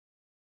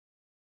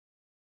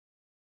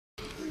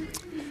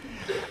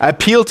I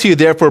appeal to you,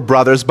 therefore,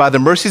 brothers, by the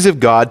mercies of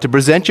God, to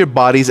present your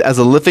bodies as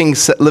a living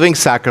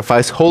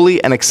sacrifice,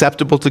 holy and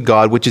acceptable to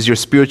God, which is your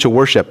spiritual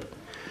worship.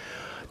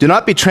 Do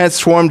not be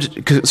conformed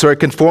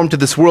to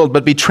this world,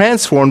 but be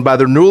transformed by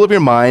the renewal of your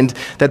mind,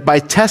 that by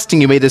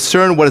testing you may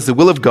discern what is the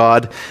will of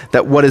God,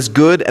 that what is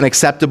good and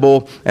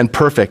acceptable and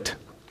perfect.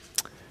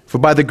 For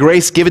by the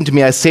grace given to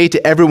me, I say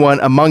to everyone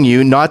among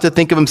you, not to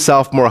think of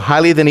himself more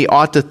highly than he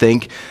ought to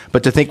think,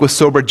 but to think with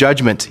sober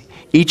judgment,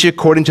 each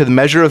according to the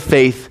measure of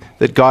faith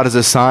that God has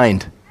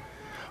assigned.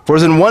 For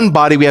as in one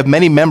body we have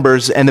many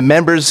members, and the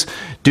members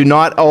do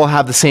not all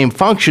have the same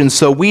function,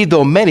 so we,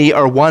 though many,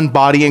 are one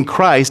body in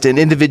Christ, and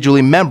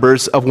individually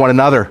members of one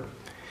another.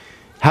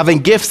 Having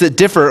gifts that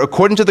differ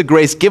according to the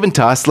grace given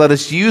to us, let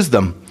us use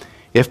them.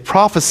 If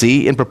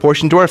prophecy, in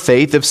proportion to our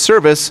faith; if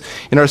service,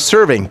 in our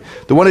serving;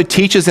 the one who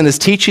teaches in his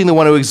teaching; the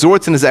one who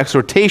exhorts in his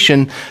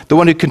exhortation; the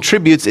one who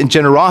contributes in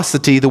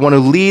generosity; the one who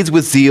leads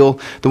with zeal;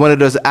 the one who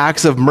does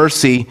acts of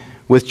mercy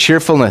with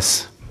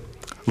cheerfulness.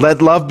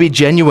 Let love be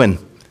genuine.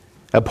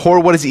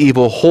 Abhor what is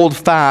evil. Hold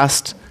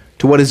fast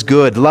to what is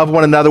good. Love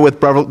one another with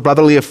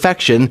brotherly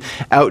affection.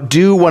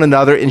 Outdo one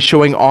another in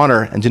showing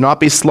honor. And do not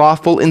be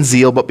slothful in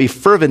zeal, but be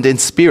fervent in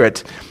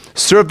spirit.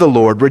 Serve the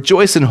Lord.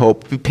 Rejoice in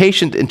hope. Be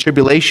patient in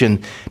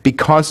tribulation. Be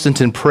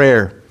constant in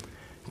prayer.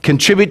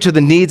 Contribute to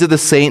the needs of the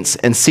saints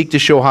and seek to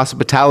show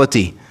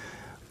hospitality.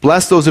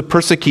 Bless those who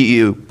persecute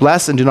you.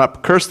 Bless and do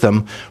not curse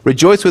them.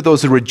 Rejoice with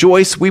those who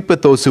rejoice. Weep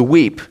with those who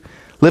weep.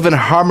 Live in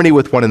harmony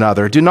with one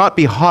another. Do not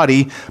be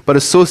haughty, but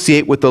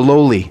associate with the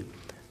lowly.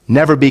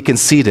 Never be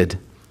conceited.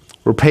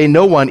 Repay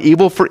no one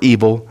evil for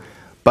evil,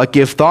 but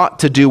give thought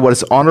to do what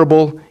is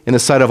honorable in the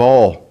sight of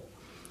all.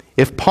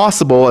 If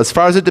possible, as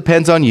far as it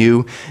depends on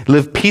you,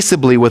 live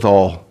peaceably with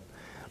all.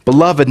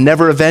 Beloved,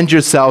 never avenge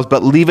yourselves,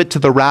 but leave it to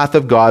the wrath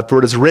of God, for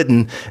it is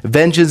written,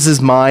 "Vengeance is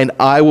mine,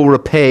 I will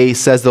repay,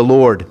 says the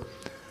Lord."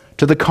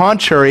 To the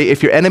contrary,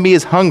 if your enemy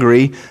is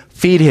hungry,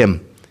 feed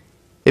him.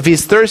 If he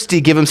is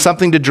thirsty, give him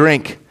something to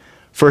drink,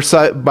 for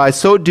by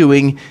so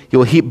doing, you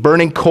will heap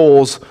burning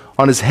coals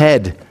on his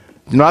head.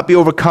 Do not be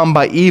overcome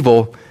by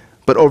evil,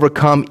 but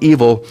overcome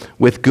evil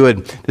with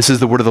good. This is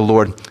the word of the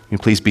Lord. Will you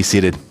please be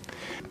seated?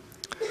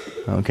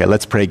 Okay,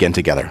 let's pray again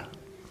together.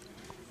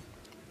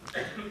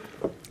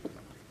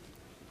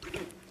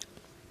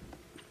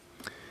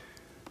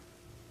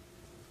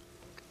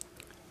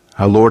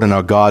 Our Lord and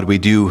our God, we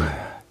do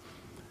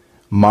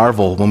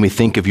marvel when we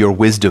think of your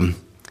wisdom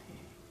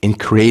in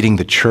creating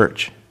the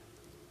church.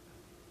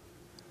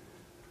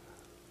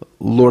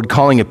 Lord,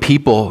 calling a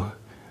people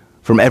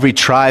from every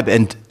tribe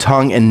and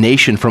tongue and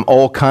nation, from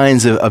all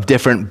kinds of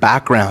different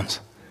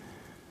backgrounds.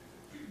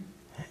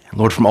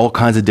 Lord, from all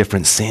kinds of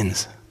different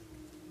sins.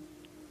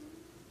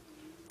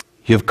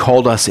 You have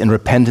called us in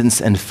repentance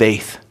and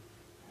faith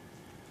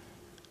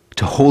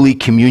to holy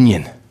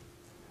communion,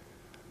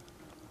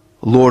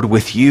 Lord,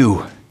 with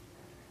you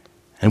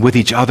and with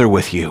each other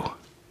with you.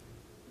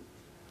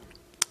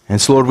 And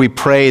so, Lord, we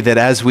pray that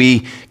as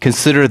we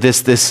consider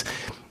this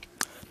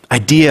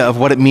idea of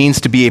what it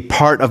means to be a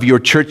part of your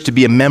church, to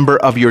be a member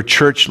of your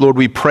church, Lord,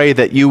 we pray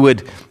that you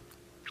would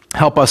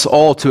help us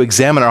all to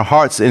examine our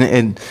hearts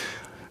in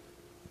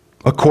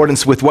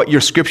accordance with what your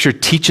scripture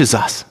teaches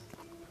us.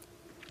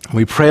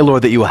 We pray,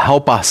 Lord, that you will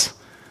help us,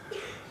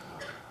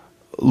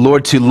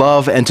 Lord, to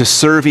love and to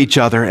serve each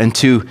other and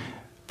to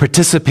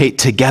participate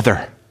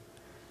together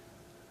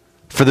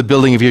for the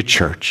building of your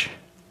church.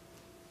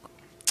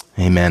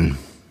 Amen.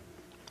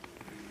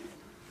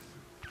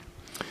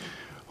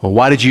 Well,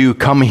 why did you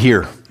come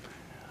here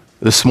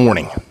this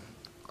morning?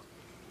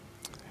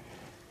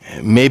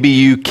 Maybe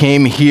you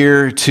came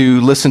here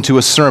to listen to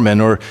a sermon,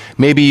 or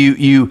maybe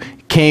you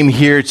came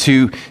here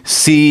to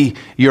see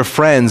your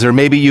friends, or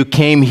maybe you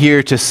came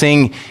here to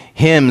sing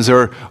hymns,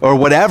 or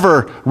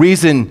whatever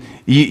reason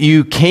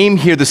you came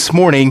here this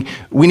morning.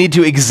 We need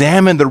to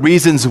examine the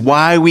reasons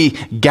why we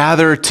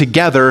gather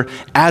together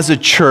as a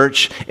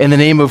church in the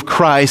name of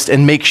Christ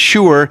and make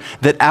sure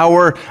that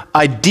our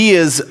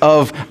ideas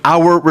of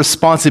our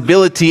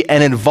responsibility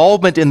and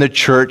involvement in the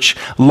church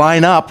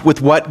line up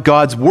with what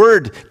God's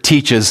Word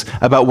teaches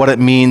about what it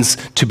means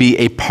to be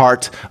a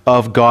part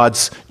of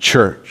God's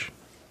church.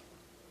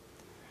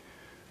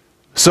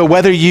 So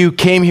whether you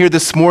came here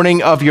this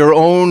morning of your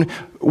own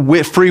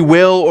free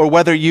will, or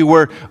whether you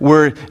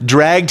were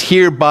dragged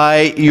here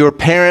by your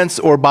parents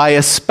or by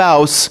a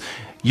spouse,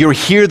 you're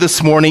here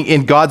this morning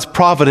in God's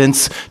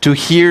providence to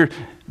hear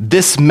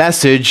this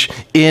message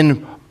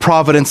in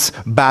Providence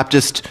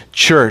Baptist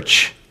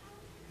Church.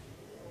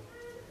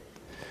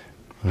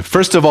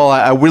 First of all,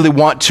 I really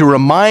want to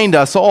remind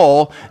us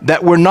all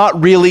that we're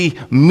not really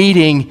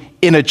meeting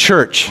in a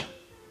church.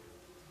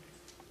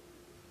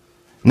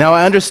 Now,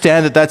 I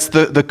understand that that's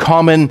the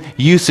common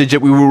usage,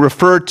 that we will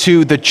refer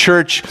to the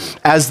church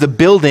as the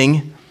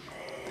building.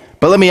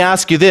 But let me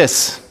ask you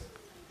this.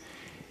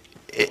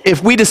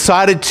 If we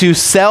decided to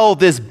sell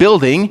this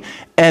building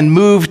and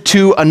move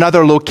to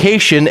another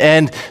location,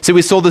 and say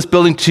we sold this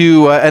building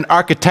to an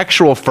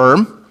architectural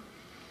firm,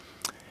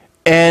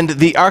 And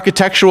the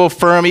architectural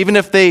firm, even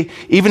if they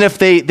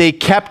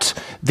kept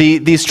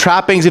these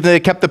trappings, even if they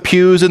kept the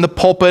pews and the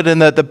pulpit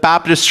and the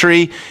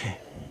baptistry,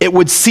 it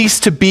would cease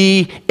to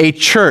be a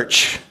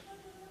church,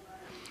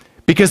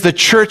 because the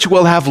church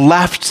will have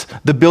left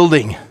the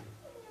building.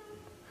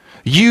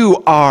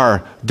 You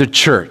are the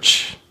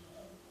church.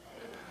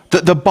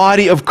 The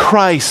body of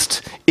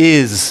Christ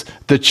is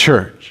the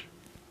church.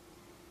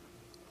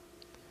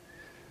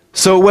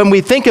 So when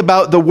we think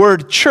about the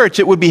word church,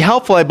 it would be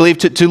helpful, I believe,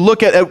 to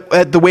look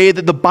at the way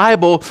that the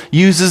Bible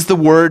uses the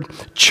word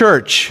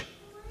church.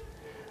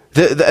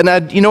 I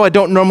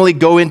don't normally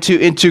go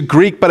into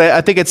Greek, but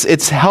I think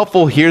it's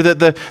helpful here that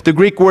the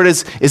Greek word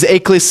is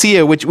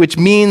ekklesia, which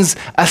means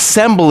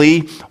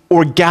assembly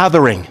or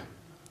gathering.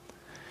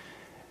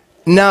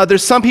 Now,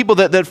 there's some people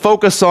that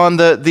focus on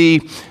the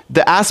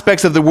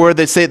aspects of the word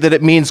that say that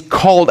it means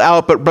called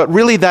out, but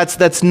really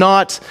that's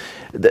not.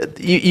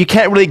 You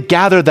can't really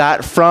gather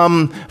that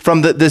from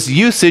this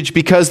usage,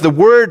 because the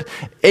word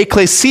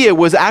ekklesia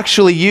was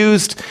actually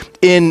used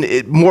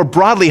in more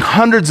broadly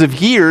hundreds of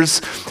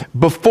years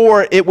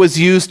before it was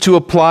used to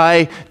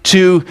apply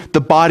to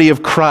the body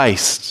of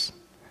Christ.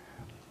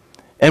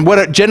 And what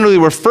it generally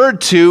referred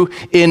to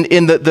in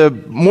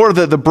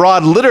the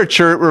broad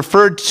literature, it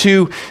referred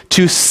to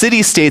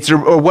city-states,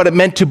 or what it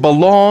meant to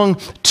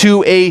belong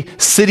to a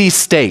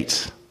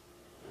city-state.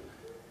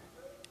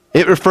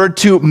 It referred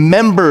to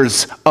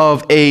members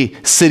of a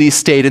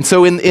city-state. And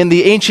so in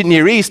the ancient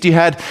Near East,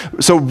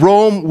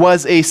 Rome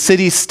was a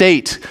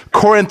city-state.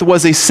 Corinth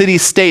was a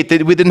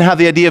city-state. We didn't have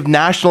the idea of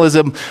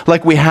nationalism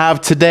like we have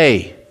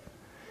today.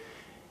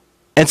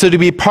 And so to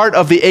be part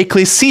of the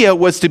ecclesia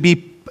was to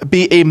be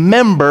a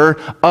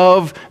member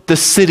of the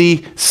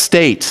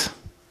city-state.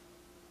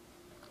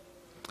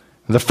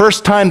 The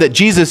first time that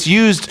Jesus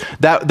used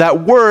that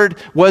word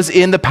was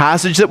in the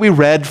passage that we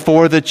read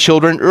for the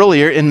children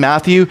earlier in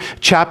Matthew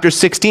chapter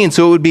 16.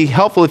 So it would be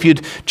helpful if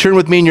you'd turn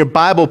with me in your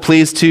Bible,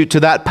 please, to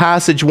that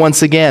passage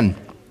once again.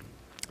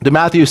 To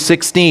Matthew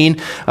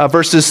 16,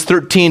 verses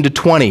 13 to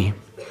 20.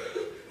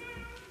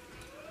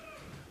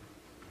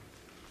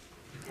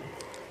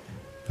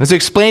 Let's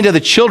explain to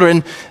the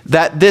children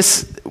that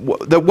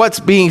what's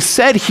being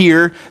said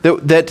here,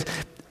 that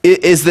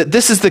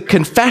this is the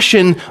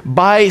confession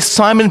by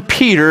Simon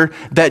Peter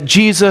that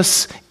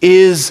Jesus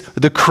is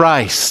the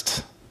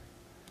Christ.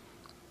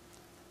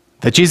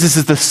 That Jesus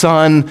is the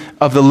Son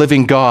of the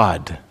living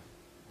God.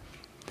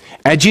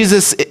 And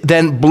Jesus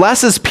then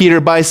blesses Peter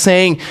by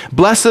saying,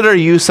 "Blessed are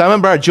you,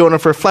 Simon Bar-Jonah,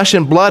 for flesh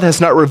and blood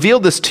has not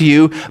revealed this to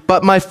you,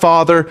 but my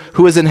Father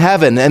who is in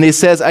heaven." And he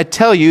says, "I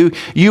tell you,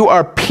 you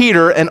are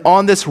Peter, and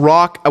on this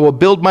rock I will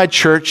build my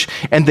church,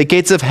 and the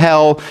gates of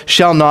hell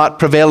shall not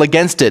prevail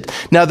against it."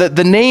 Now,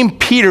 the name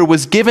Peter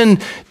was given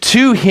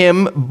to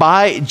him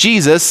by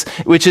Jesus,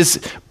 which is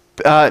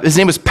his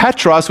name was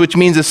Petros, which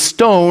means a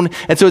stone,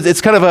 and so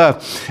it's kind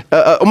of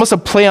almost a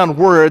play on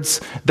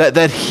words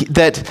that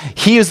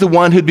he is the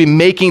one who'd be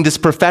making this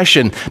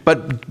profession.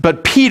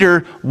 But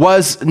Peter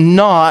was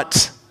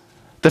not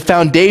the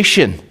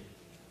foundation.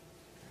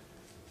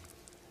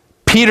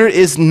 Peter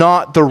is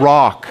not the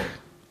rock.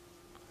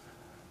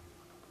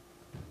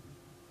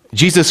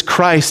 Jesus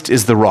Christ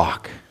is the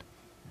rock.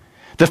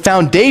 The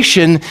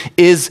foundation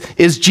is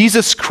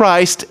Jesus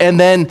Christ, and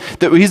then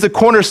he's the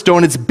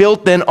cornerstone. It's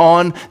built then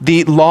on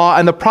the law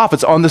and the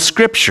prophets, on the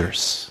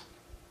scriptures.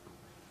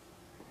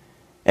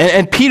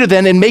 And Peter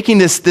then, in making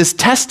this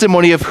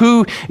testimony of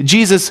who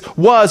Jesus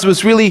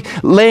was really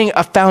laying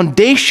a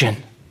foundation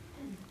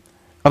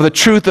of the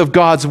truth of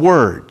God's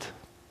word.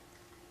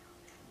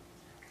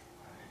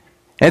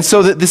 And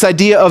so this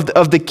idea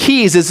of the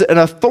keys is an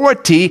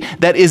authority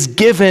that is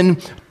given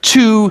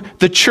to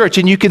the church.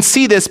 And you can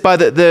see this by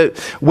the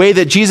way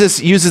that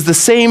Jesus uses the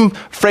same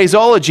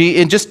phraseology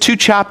in just 2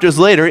 chapters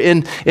later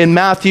in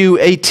Matthew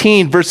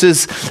 18,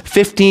 verses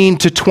 15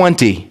 to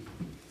 20.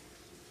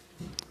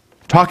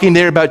 Talking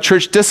there about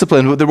church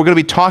discipline that we're going to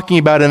be talking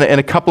about in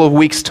a couple of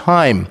weeks'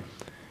 time.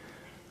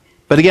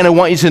 But again, I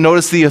want you to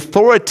notice the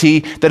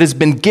authority that has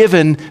been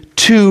given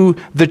to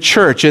the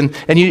church. And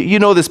you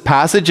know this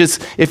passage is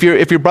if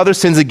your brother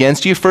sins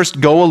against you,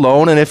 first go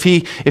alone. And if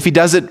he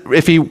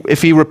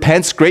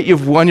repents, great,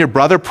 you've won your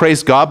brother,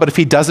 praise God. But if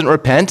he doesn't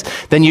repent,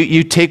 then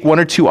you take 1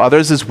 or 2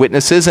 others as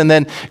witnesses, and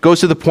then goes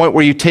to the point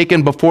where you take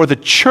him before the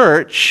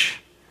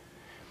church.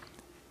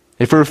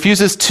 If he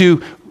refuses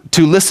to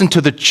listen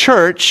to the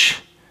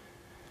church,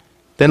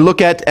 then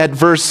look at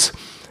verse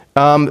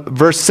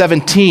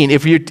 17.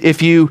 If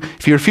he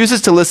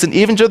refuses to listen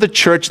even to the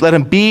church, let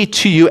him be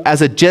to you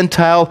as a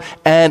Gentile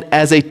and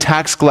as a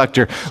tax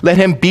collector. Let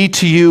him be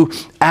to you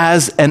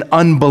as an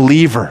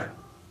unbeliever.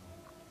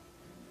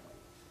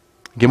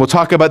 Again, we'll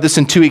talk about this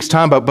in 2 weeks'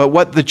 time, but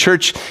what the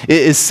church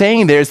is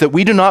saying there is that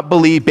we do not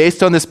believe,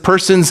 based on this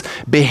person's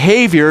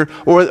behavior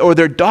or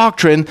their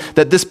doctrine,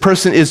 that this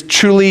person is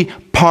truly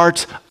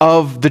part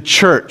of the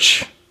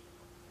church.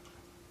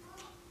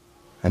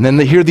 And then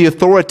hear the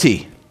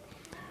authority.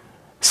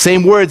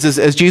 Same words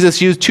as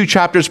Jesus used 2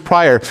 chapters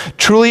prior.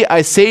 Truly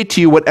I say to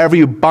you, whatever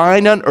you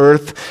bind on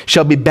earth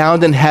shall be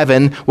bound in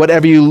heaven.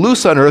 Whatever you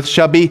loose on earth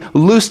shall be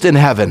loosed in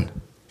heaven.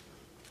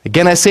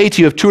 Again, I say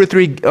to you, if 2 or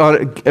 3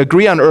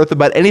 agree on earth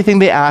about anything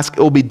they ask, it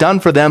will be done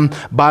for them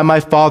by my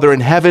Father in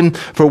heaven.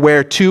 For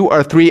where 2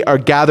 or 3 are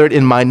gathered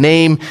in my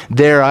name,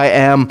 there I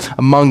am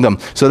among them.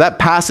 So that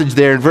passage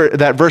there,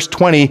 that verse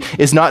 20,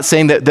 is not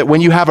saying that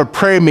when you have a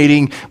prayer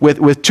meeting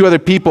with 2 other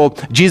people,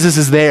 Jesus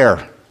is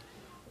there.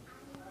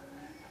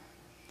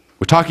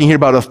 We're talking here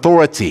about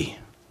authority.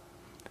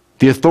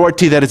 The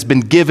authority that has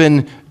been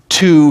given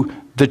to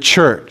the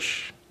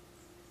church.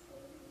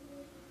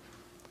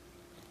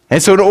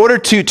 And so in order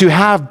to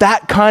have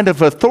that kind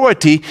of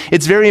authority,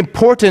 it's very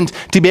important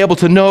to be able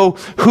to know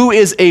who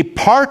is a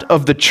part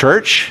of the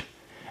church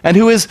and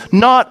who is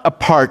not a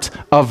part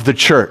of the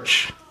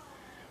church.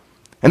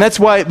 And that's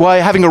why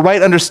having a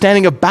right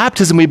understanding of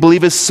baptism, we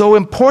believe, is so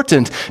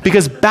important,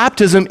 because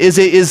baptism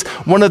is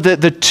one of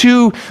the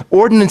 2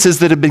 ordinances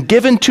that have been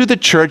given to the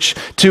church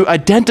to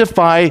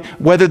identify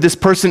whether this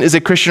person is a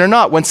Christian or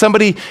not. When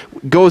somebody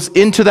goes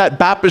into that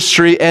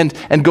baptistry and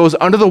goes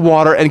under the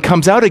water and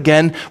comes out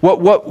again,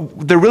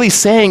 what they're really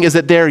saying is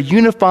that they're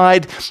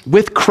unified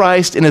with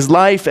Christ in his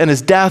life and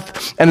his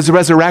death and his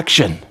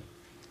resurrection.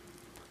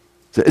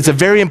 It's a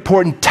very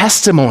important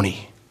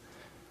testimony.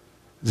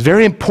 It's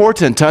very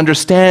important to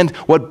understand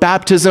what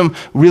baptism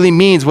really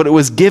means, what it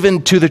was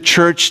given to the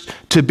church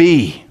to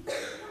be.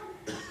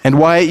 And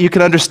why you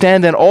can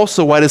understand then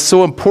also why it is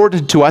so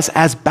important to us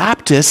as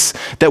Baptists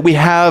that we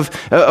have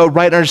a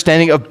right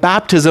understanding of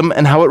baptism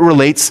and how it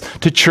relates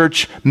to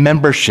church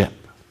membership.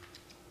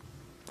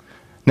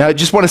 Now, I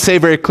just want to say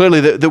very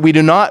clearly that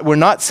we're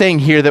not saying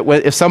here that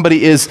if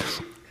somebody is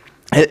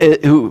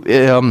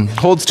who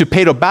holds to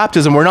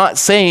paedobaptism, we're not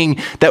saying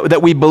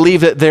that we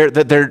believe that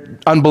they're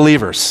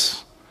unbelievers.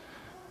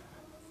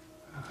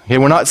 Okay,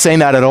 we're not saying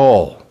that at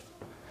all.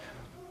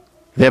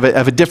 They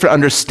have a different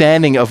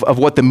understanding of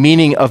what the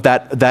meaning of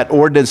that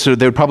ordinance, or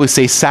they would probably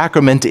say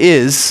sacrament,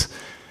 is,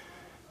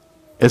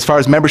 as far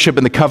as membership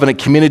in the covenant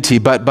community.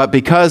 But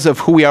because of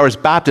who we are as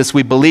Baptists,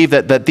 we believe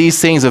that these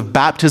things of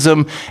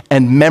baptism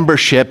and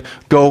membership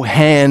go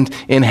hand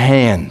in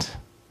hand.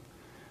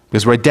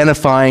 Because we're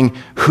identifying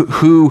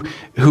who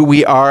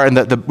we are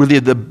and really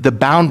the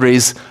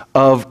boundaries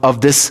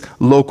of this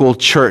local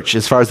church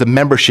as far as the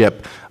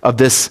membership of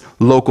this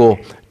local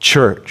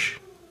church.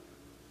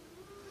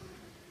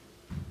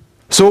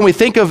 So when we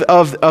think of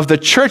the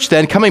church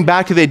then, coming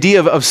back to the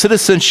idea of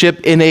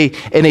citizenship in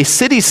a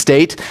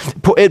city-state,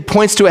 it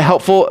points to a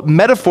helpful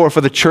metaphor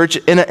for the church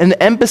in an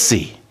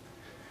embassy.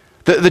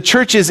 The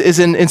church is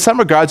in some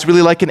regards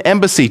really like an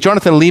embassy.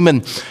 Jonathan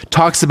Leeman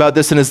talks about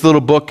this in his little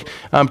book,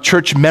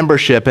 Church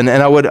Membership, and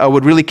I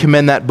would really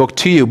commend that book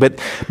to you. But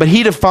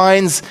he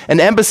defines an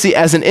embassy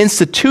as an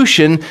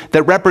institution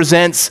that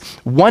represents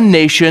one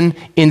nation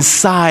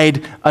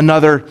inside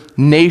another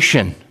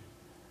nation.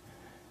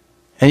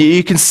 And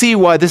you can see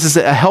why this is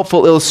a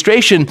helpful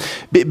illustration,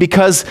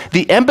 because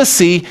the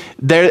embassy,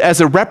 there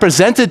as a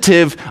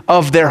representative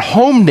of their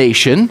home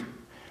nation,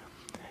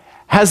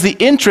 has the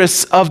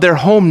interests of their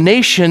home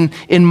nation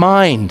in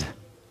mind.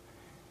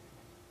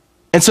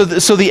 And so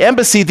the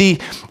embassy,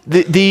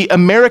 the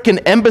American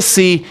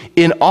embassy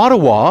in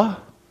Ottawa,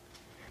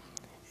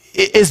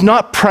 does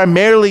not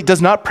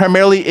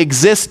primarily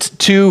exist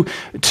to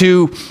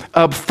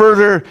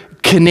further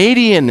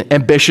Canadian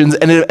ambitions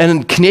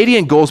and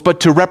Canadian goals,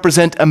 but to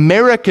represent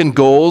American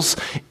goals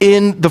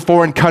in the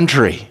foreign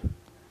country.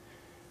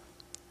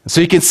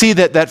 So you can see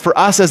that for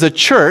us as a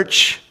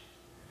church,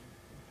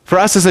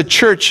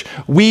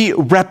 we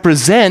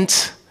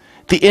represent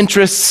the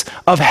interests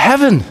of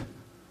heaven.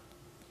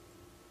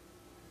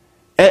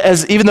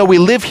 Even though we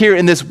live here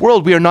in this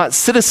world, we are not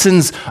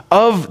citizens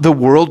of the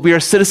world. We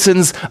are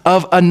citizens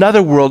of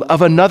another world,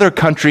 of another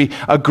country,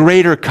 a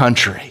greater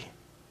country.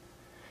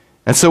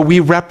 And so we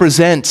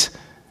represent,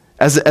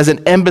 as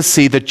an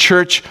embassy, the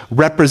church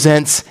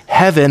represents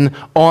heaven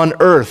on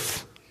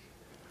earth.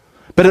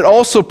 But it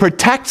also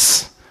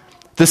protects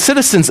the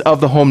citizens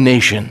of the home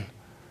nation.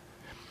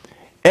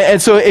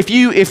 And so if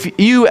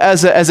you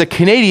as a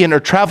Canadian are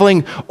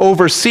traveling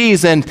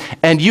overseas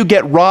and you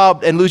get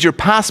robbed and lose your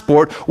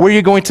passport, where are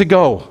you going to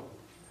go?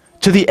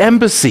 To the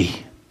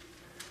embassy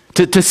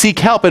to seek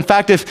help. In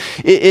fact,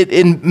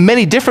 in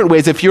many different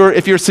ways, if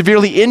you're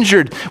severely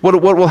injured, what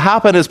will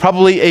happen is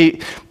probably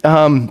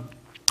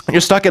you're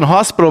stuck in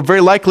hospital,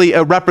 very likely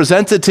a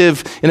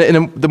representative,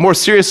 in the more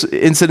serious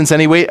incidents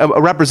anyway,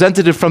 a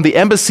representative from the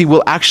embassy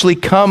will actually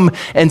come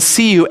and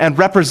see you and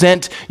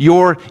represent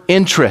your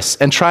interests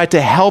and try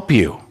to help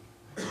you.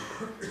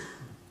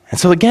 And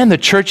so again, the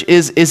church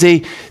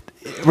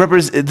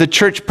the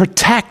church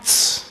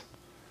protects.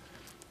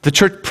 The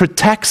church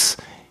protects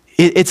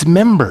its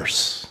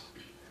members,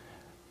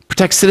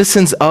 protects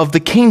citizens of the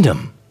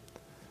kingdom.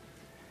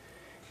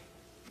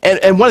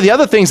 And one of the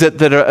other things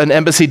that an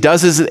embassy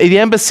does is the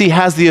embassy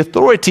has the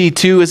authority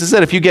to, as I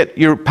said, if you get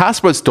your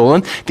passport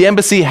stolen, the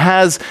embassy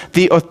has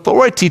the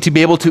authority to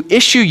be able to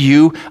issue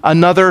you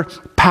another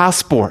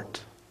passport.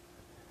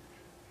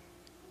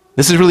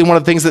 This is really one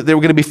of the things that they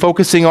were going to be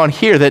focusing on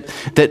here, that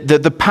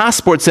the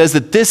passport says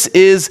that this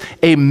is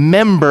a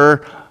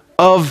member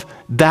of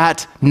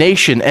that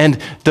nation. And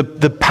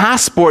the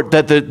passport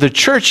that the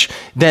church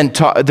then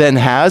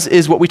has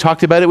is what we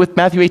talked about it with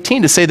Matthew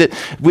 18, to say that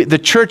the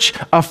church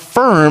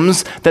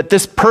affirms that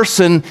this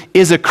person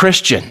is a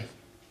Christian.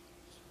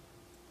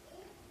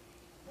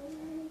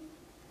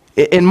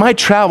 In my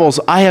travels,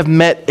 I have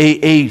met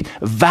a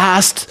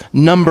vast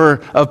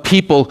number of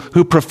people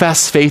who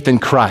profess faith in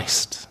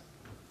Christ.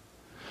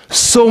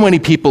 So many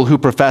people who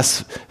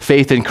profess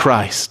faith in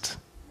Christ.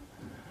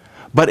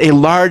 But a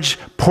large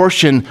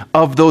portion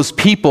of those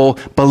people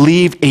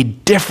believe a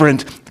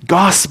different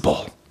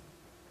gospel.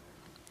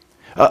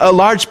 A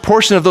large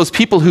portion of those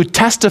people who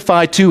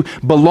testify to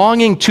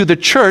belonging to the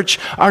church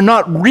are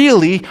not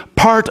really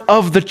part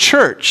of the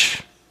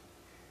church.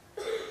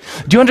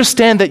 Do you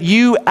understand that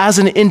you as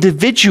an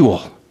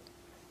individual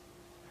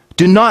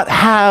do not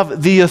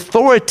have the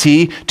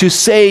authority to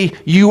say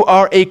you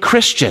are a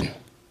Christian?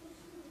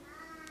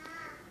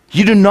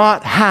 You do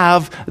not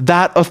have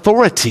that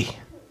authority.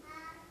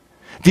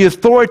 The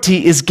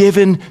authority is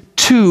given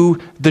to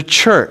the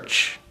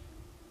church.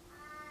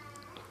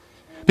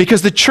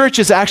 Because the church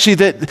is actually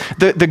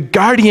the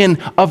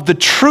guardian of the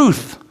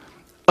truth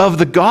of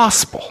the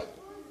gospel.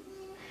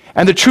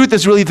 And the truth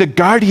is really the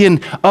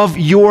guardian of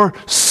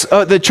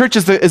the church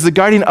is the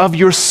guardian of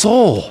your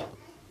soul.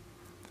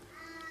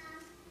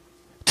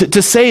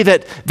 To say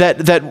that,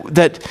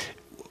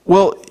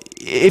 well,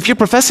 if you're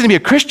professing to be a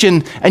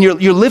Christian and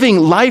you're living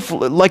life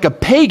like a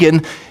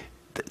pagan,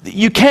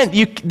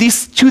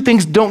 these two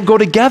things don't go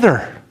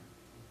together.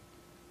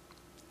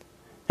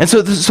 And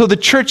so the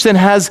church then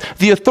has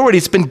the authority.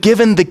 It's been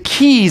given the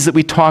keys that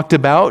we talked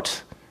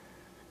about,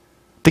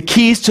 the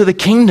keys to the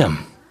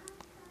kingdom.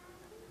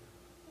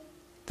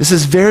 This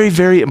is very,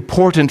 very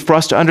important for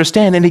us to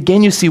understand. And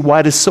again, you see why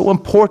it is so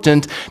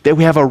important that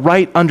we have a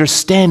right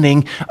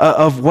understanding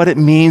of what it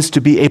means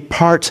to be a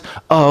part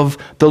of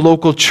the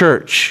local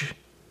church.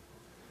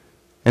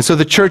 And so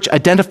the church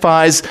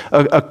identifies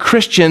a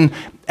Christian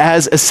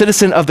as a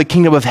citizen of the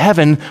kingdom of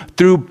heaven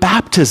through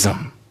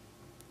baptism.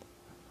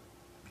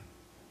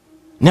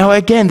 Now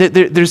again,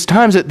 there's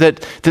times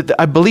that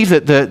I believe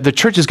that the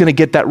church is going to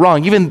get that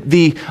wrong. Even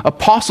the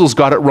apostles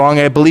got it wrong,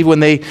 I believe, when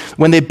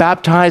they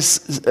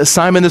baptized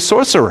Simon the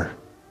sorcerer.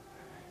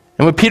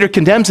 And when Peter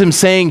condemns him,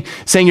 saying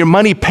your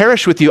money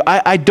perish with you,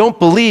 I don't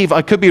believe,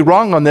 I could be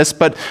wrong on this,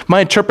 but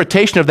my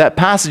interpretation of that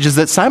passage is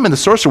that Simon the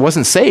sorcerer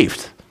wasn't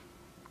saved.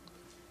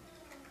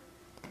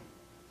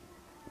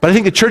 But I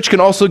think the church can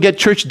also get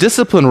church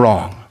discipline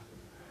wrong.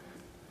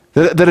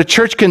 That a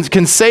church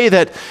can say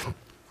that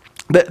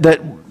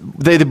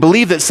they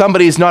believe that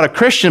somebody is not a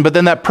Christian, but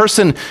then that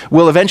person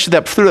will eventually,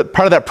 through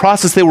part of that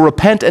process, they will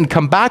repent and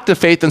come back to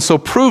faith and so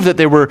prove that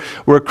they were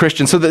a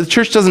Christian. So that the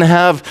church doesn't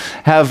have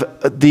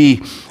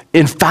the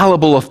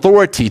infallible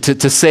authority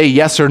to say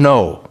yes or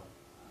no.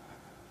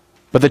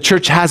 But the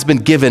church has been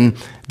given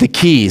the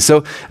keys.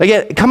 So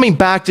again, coming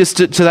back just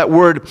to that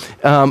word,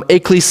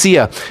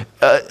 ecclesia,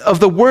 of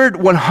the word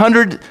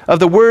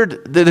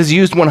that is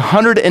used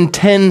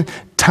 110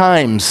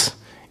 times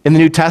in the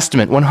New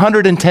Testament,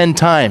 110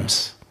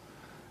 times.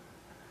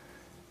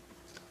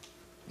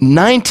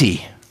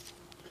 90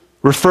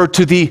 refer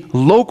to the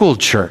local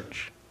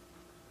church.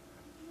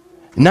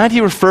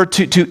 90 refer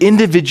to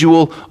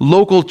individual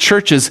local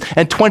churches,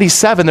 and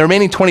 27, the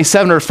remaining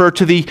 27 refer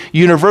to the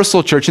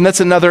universal church, and that's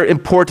another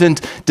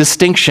important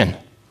distinction.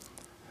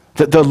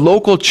 The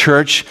local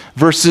church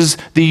versus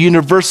the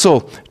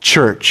universal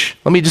church.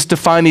 Let me just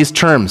define these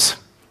terms.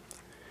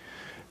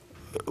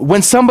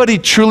 When somebody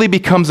truly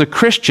becomes a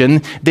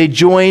Christian, they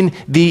join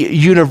the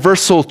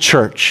universal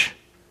church.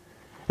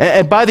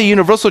 And by the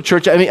universal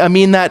church, I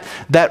mean that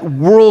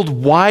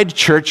worldwide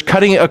church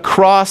cutting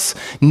across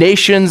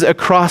nations,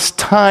 across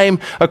time,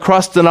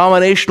 across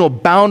denominational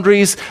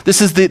boundaries.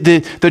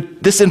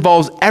 This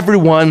involves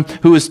everyone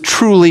who is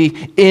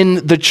truly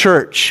in the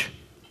church.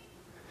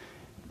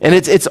 And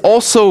it's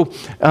also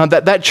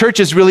that church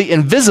is really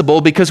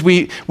invisible because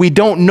we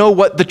don't know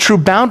what the true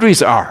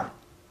boundaries are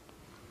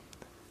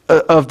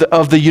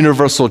of the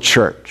universal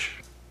church.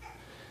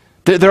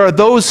 There are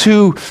those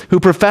who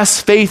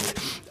profess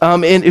faith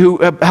who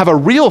have a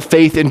real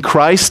faith in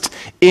Christ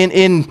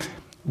in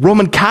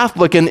Roman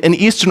Catholic and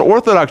Eastern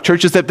Orthodox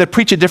churches that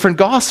preach a different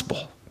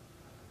gospel.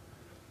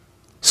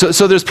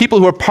 So there's people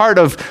who are part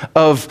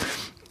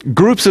of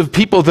groups of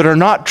people that are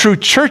not true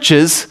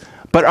churches,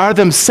 but are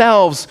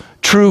themselves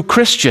true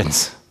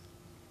Christians.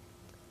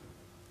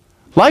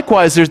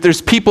 Likewise,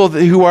 there's people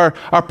who are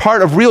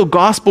part of real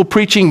gospel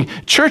preaching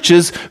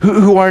churches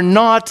who are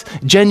not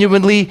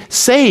genuinely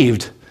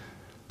saved.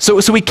 So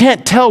we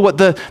can't tell what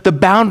the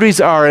boundaries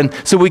are, and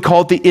so we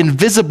call it the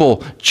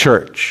invisible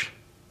church.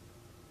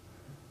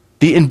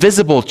 The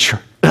invisible church.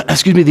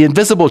 The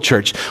invisible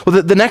church.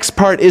 Well, the next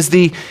part is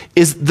the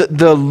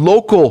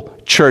local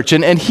church,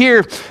 and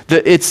here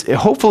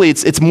hopefully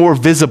it's more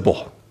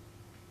visible.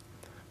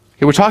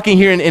 Okay, we're talking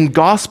here in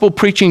gospel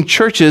preaching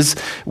churches,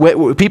 where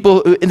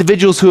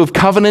individuals who have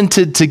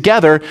covenanted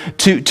together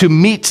to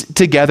meet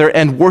together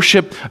and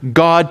worship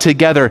God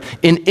together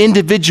in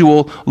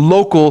individual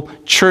local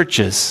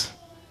churches.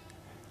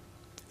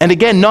 And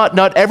again,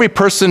 not every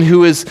person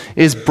who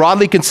is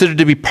broadly considered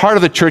to be part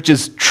of the church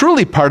is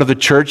truly part of the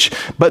church,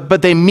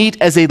 but they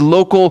meet as a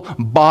local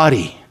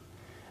body.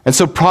 And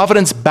so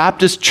Providence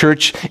Baptist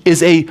Church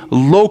is a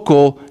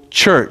local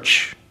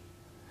church.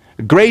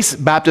 Grace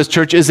Baptist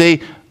Church is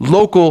a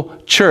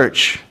local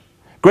church.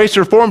 Grace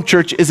Reformed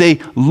Church is a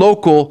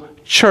local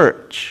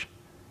church.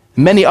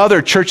 Many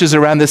other churches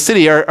around the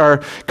city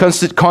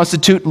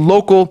constitute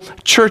local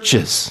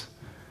churches.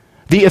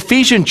 The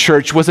Ephesian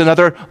church was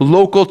another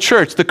local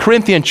church. The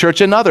Corinthian church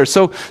another.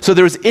 So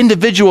there's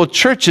individual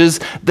churches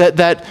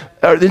that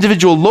are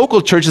individual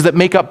local churches that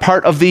make up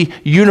part of the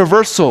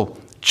universal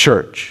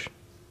church.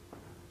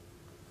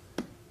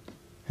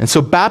 And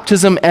so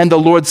baptism and the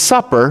Lord's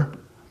Supper,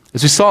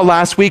 as we saw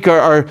last week,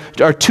 are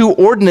two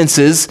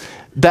ordinances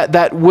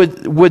they're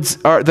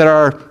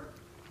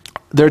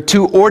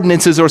two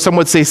ordinances, or some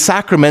would say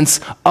sacraments,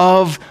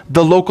 of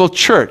the local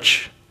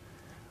church.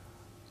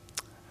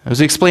 As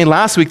we explained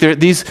last week,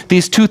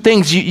 these two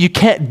things you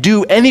can't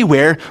do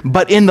anywhere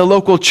but in the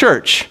local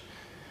church.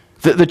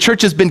 The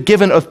church has been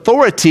given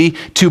authority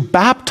to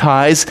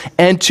baptize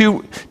and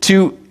to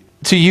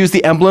use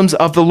the emblems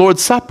of the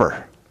Lord's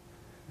Supper.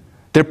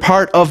 They're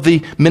part of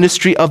the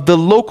ministry of the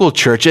local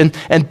church,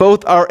 and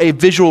both are a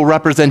visual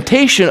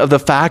representation of the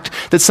fact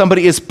that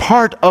somebody is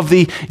part of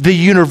the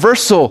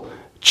universal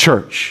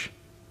church.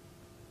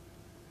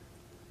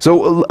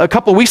 So a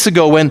couple of weeks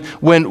ago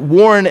when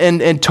Warren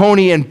and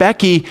Tony and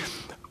Becky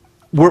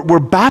were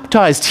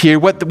baptized here,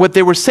 what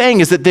they were saying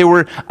is that they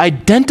were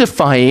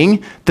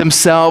identifying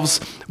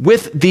themselves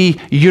with the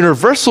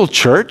universal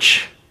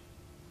church.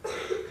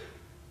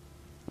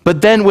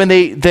 But then when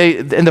they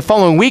in the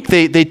following week,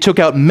 they took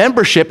out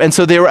membership, and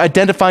so they were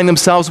identifying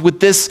themselves with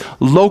this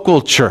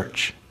local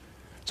church.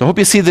 So I hope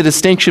you see the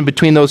distinction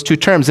between those two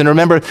terms. And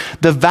remember,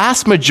 the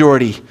vast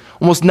majority,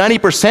 almost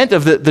 90%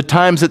 of the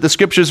times that the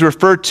scriptures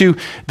refer to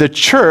the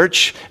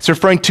church, it's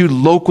referring to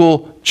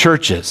local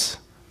churches,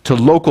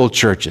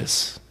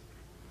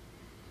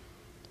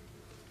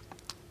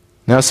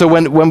 Now, so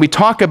when we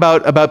talk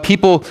about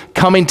people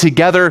coming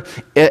together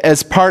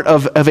as part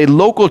of a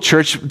local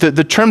church,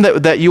 the term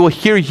that you will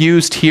hear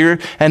used here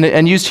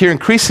and used here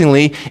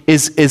increasingly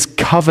is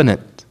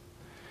covenant.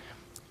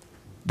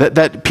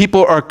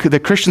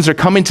 That Christians are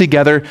coming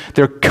together,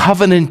 they're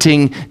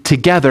covenanting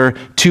together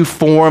to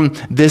form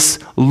this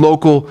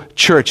local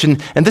church. And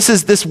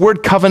this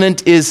word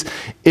covenant is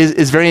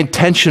very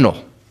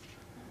intentional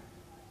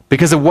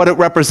because of what it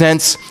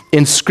represents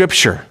in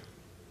Scripture.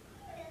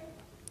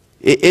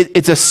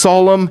 It's a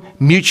solemn,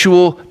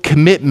 mutual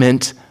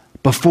commitment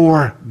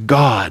before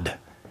God.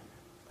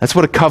 That's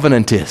what a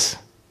covenant is.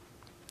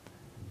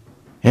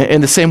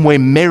 In the same way,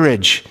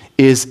 marriage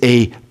is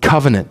a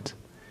covenant.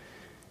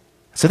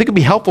 So I think it would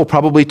be helpful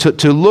probably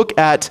to look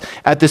at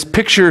this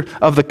picture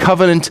of the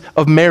covenant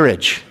of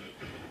marriage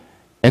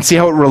and see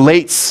how it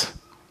relates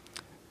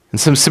and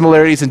some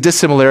similarities and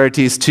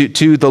dissimilarities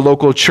to the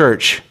local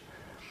church.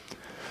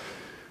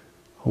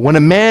 When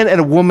a man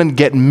and a woman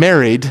get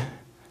married,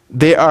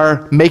 they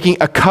are making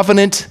a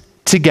covenant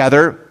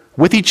together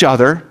with each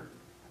other,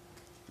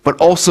 but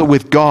also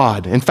with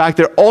God. In fact,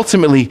 they're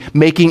ultimately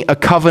making a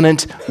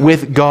covenant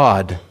with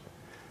God.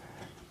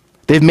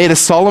 They've made a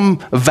solemn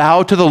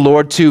vow to the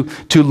Lord to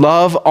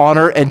love,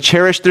 honor, and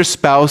cherish their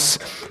spouse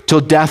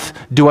till death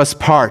do us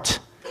part.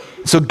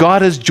 So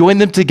God has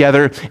joined them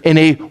together in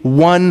a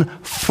one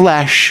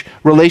flesh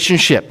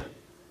relationship.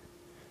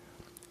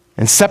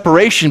 And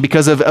separation,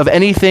 because of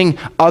anything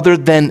other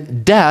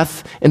than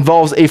death,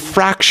 involves a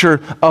fracture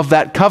of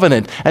that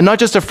covenant. And not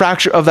just a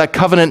fracture of that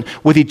covenant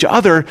with each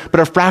other, but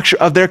a fracture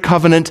of their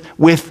covenant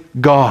with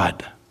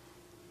God.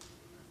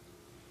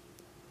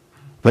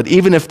 But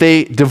even if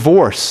they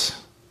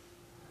divorce,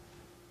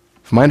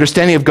 from my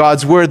understanding of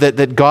God's word,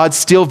 that God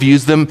still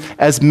views them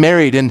as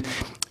married. And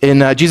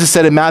Jesus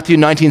said in Matthew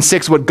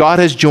 19:6, what God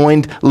has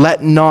joined,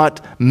 let not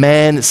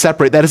man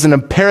separate. That is an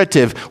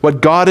imperative.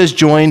 What God has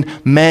joined,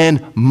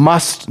 man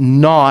must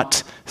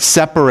not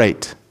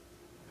separate.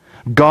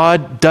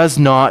 God does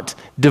not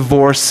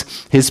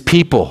divorce his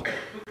people.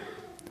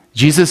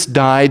 Jesus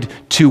died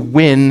to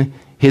win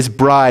his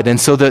bride.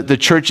 And so the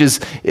church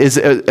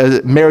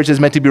marriage is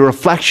meant to be a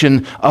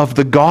reflection of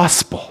the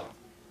gospel.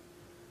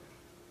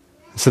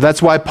 So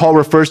that's why Paul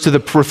refers to the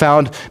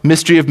profound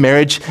mystery of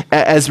marriage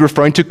as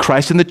referring to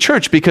Christ and the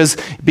church, because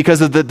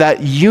of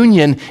that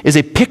union is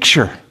a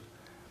picture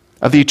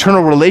of the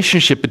eternal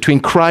relationship between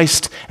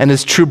Christ and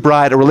his true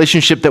bride, a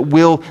relationship that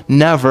will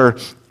never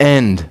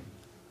end.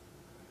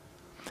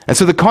 And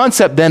so the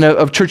concept then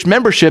of church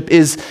membership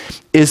is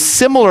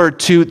similar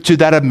to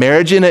that of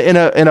marriage in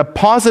a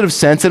positive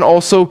sense and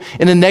also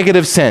in a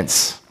negative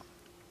sense.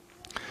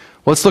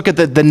 Well, let's look at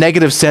the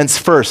negative sense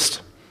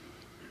first.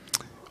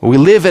 We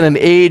live in an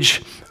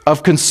age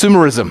of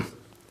consumerism.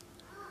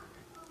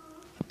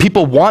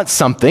 People want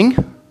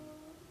something,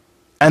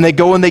 and they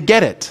go and they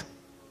get it.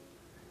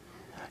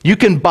 You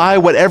can buy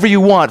whatever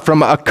you want,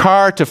 from a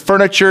car to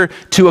furniture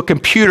to a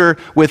computer,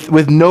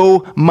 with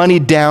no money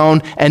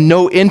down and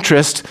no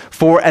interest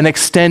for an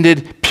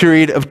extended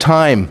period of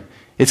time.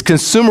 It's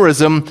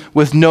consumerism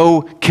with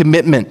no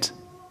commitment.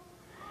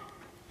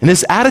 And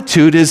this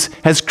attitude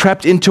has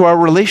crept into our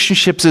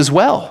relationships as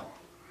well.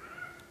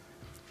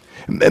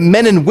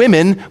 Men and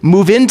women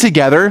move in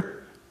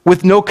together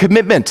with no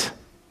commitment.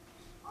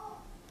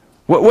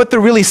 What they're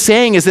really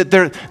saying is that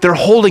they're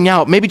holding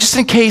out, maybe just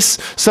in case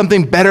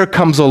something better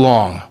comes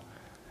along.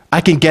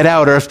 I can get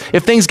out, or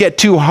if things get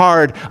too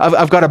hard,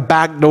 I've got a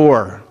back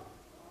door.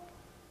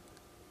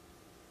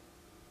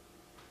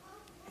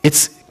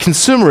 It's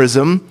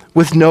consumerism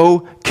with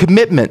no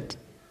commitment.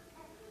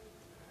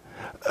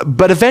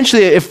 But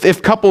eventually,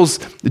 if couples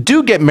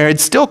do get married,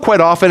 still quite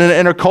often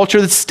in our culture,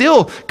 it's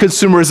still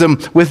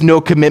consumerism with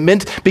no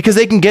commitment, because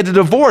they can get a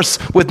divorce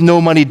with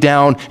no money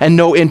down and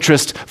no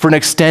interest for an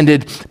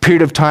extended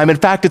period of time. In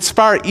fact, it's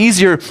far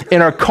easier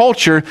in our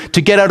culture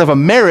to get out of a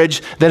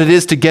marriage than it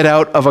is to get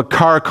out of a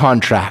car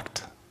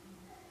contract.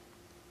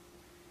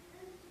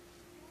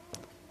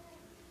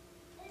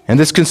 And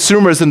this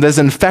consumerism that has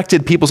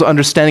infected people's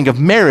understanding of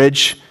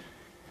marriage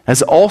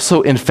has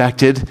also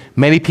infected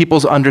many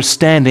people's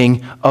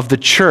understanding of the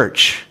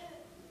church.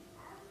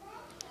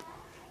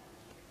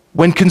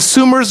 When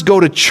consumers go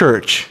to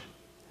church,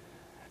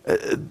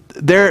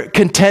 they're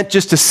content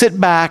just to sit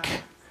back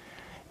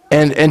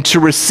and to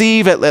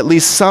receive at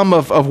least some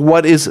of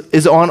what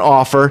is on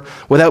offer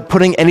without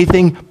putting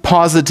anything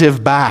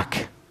positive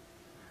back.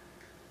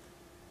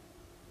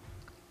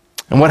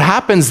 And what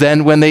happens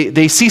then when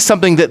they see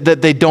something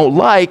that they don't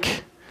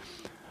like,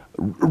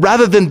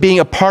 rather than being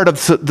a part of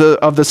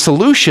the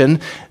solution,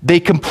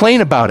 they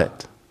complain about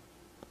it.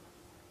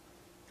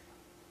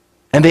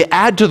 And they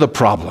add to the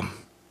problem.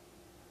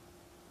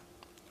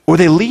 Or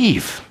they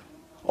leave,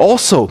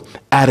 also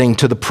adding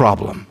to the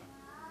problem.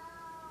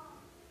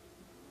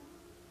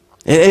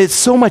 It's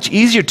so much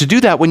easier to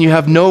do that when you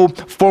have no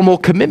formal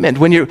commitment,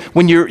 when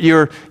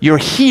you're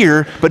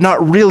here but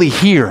not really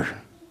here.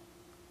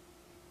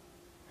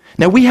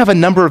 Now, we have a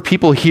number of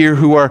people here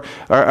who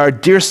are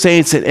dear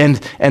saints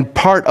and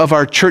part of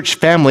our church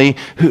family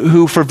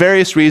who, for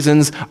various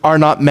reasons, are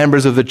not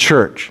members of the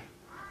church.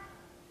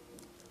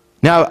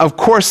 Now, of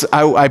course,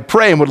 I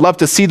pray and would love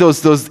to see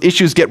those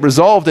issues get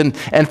resolved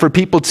and for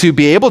people to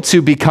be able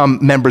to become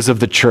members of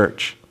the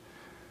church.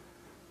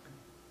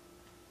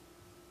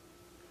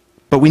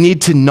 But we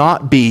need to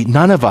not be,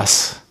 none of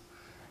us,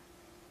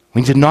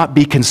 we need to not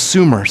be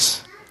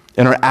consumers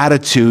in our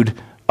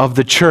attitude of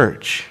the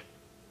church.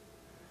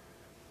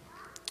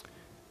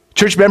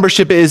 Church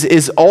membership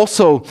is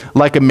also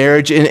like a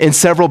marriage in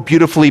several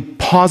beautifully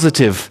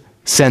positive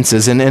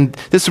senses, and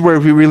this is where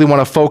we really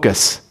want to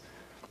focus.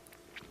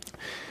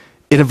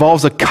 It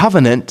involves a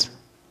covenant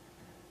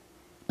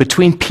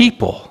between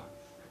people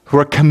who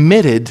are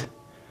committed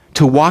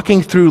to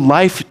walking through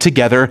life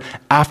together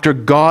after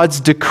God's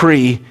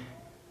decree.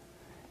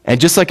 And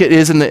just like it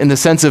is in the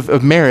sense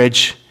of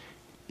marriage,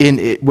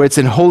 where it's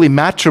in holy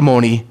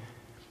matrimony,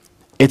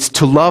 it's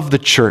to love the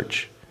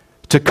church,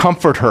 to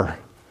comfort her,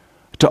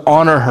 to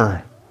honor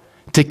her,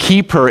 to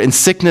keep her in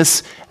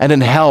sickness and in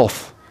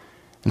health,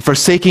 and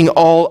forsaking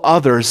all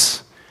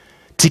others,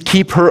 to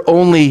keep you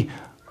only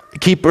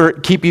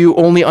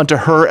unto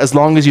her as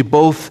long as you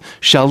both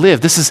shall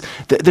live.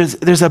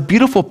 There's a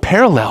beautiful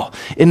parallel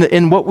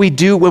in what we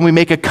do when we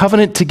make a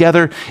covenant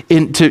together,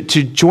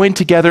 to join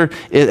together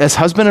as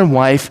husband and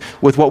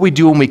wife, with what we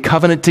do when we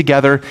covenant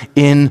together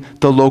in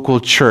the local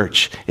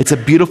church. It's a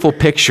beautiful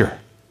picture.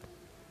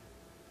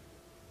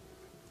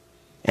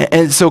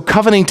 And so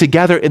covenanting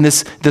together in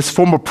this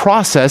formal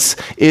process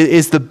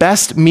is the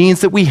best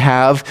means that we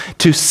have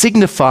to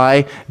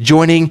signify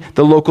joining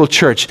the local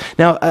church.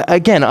 Now,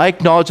 again, I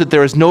acknowledge that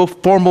there is no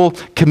formal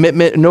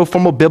commitment, no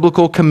formal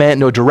biblical command,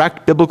 no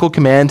direct biblical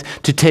command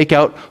to take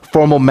out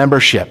formal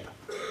membership.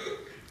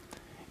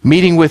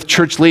 Meeting with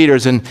church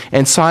leaders and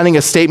signing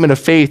a statement of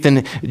faith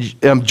and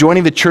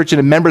joining the church in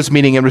a members'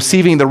 meeting and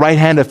receiving the right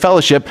hand of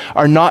fellowship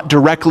are not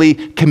directly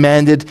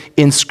commanded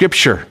in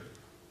Scripture.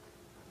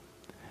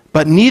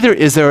 But neither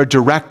is there a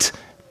direct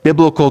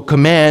biblical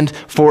command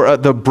for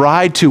the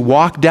bride to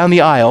walk down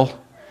the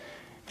aisle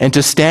and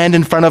to stand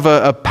in front of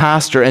a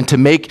pastor and to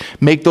make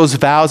those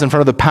vows in front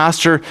of the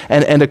pastor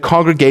and a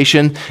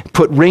congregation,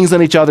 put rings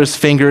on each other's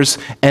fingers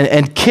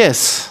and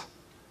kiss.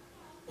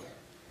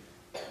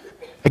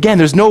 Again,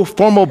 there's no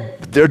formal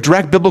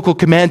direct biblical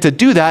command to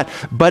do that,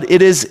 but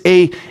it is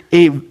a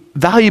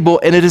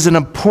valuable and it is an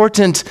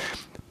important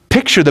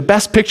picture, the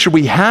best picture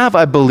we have,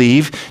 I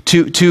believe,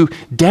 to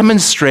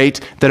demonstrate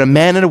that a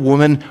man and a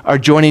woman are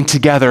joining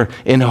together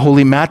in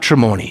holy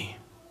matrimony.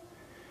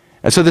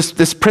 And so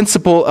this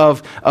principle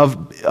of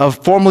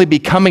formally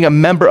becoming a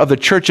member of the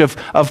church,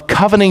 of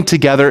covenanting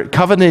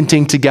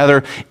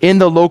together in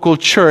the local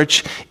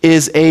church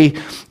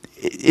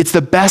it's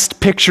the best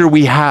picture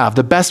we have,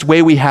 the best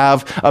way we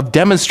have of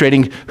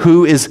demonstrating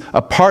who is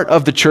a part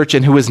of the church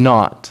and who is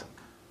not.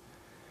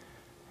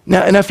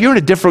 Now, and if you're in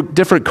a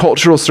different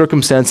cultural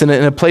circumstance, in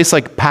a place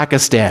like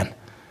Pakistan,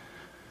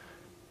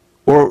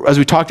 or as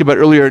we talked about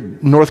earlier,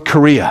 North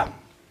Korea,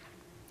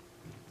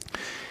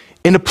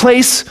 in a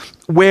place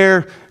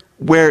where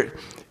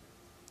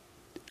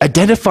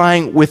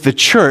identifying with the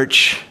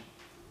church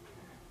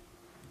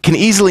can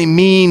easily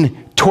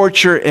mean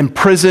torture and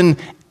prison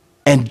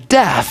and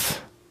death,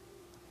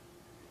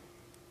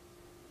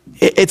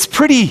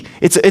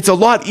 it's a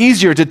lot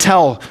easier to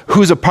tell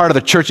who's a part of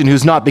the church and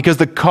who's not, because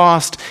the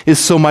cost is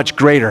so much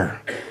greater.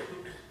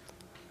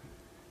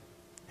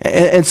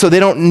 And so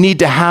they don't need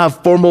to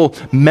have formal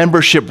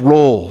membership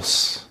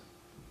roles.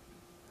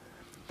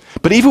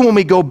 But even when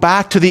we go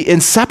back to the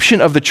inception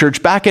of the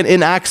church, back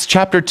in Acts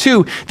chapter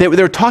 2, they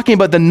were talking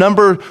about the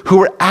number who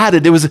were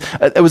added. It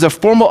was a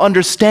formal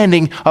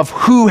understanding of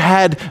who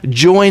had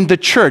joined the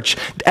church.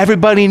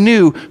 Everybody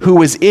knew who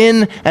was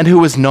in and who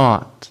was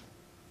not.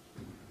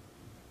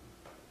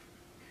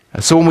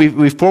 So when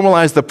we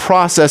formalize the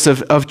process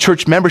of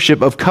church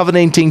membership, of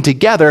covenanting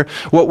together,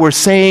 what we're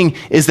saying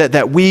is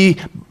that we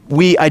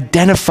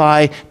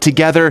identify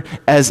together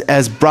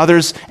as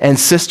brothers and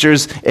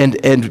sisters,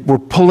 and we're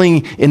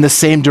pulling in the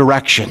same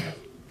direction.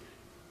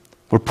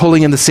 We're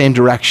pulling in the same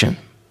direction.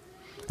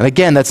 And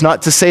again, that's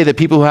not to say that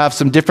people who have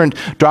some different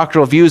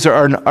doctrinal views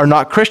are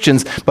not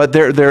Christians, but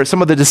there are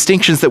some of the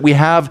distinctions that we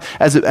have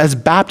as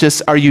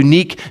Baptists are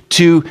unique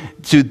to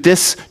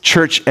this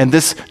church and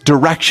this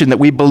direction that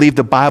we believe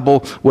the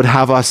Bible would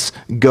have us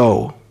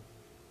go.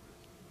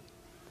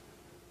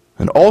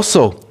 And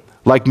also,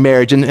 like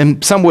marriage,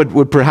 and some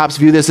would perhaps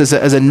view this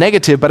as a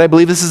negative, but I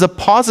believe this is a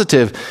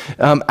positive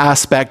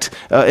aspect.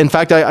 In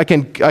fact, I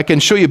can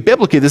show you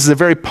biblically, this is a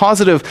very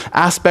positive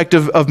aspect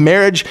of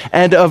marriage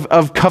and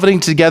of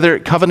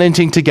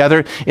covenanting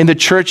together in the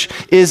church,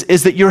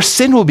 is that your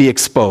sin will be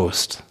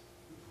exposed.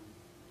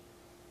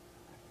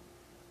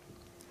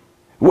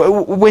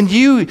 When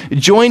you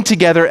join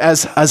together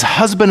as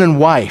husband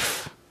and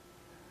wife,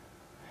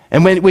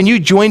 and when you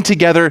join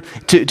together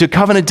to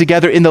covenant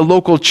together in the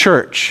local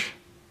church,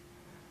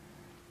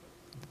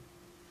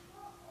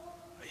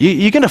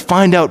 you're going to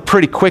find out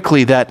pretty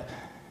quickly that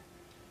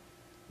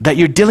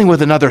you're dealing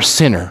with another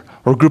sinner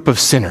or group of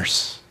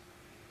sinners.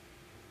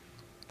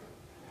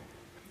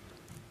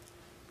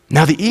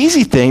 Now, the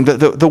easy thing,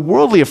 the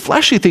worldly or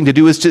fleshly thing to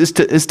do is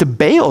to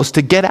bail, is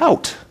to get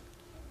out.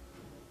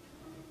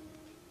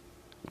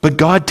 But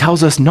God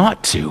tells us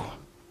not to.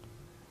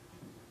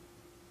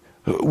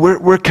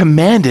 We're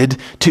commanded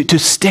to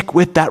stick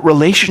with that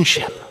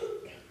relationship.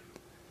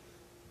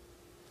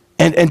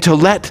 And to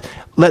let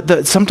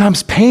the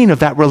sometimes pain of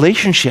that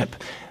relationship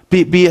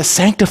be a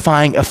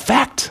sanctifying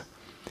effect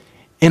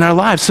in our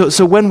lives.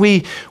 So when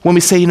we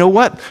say, you know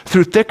what,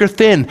 through thick or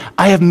thin,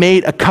 I have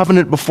made a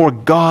covenant before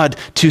God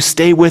to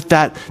stay with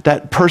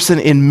that person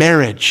in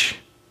marriage,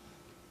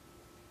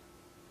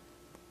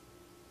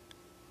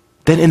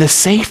 then in the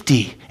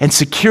safety and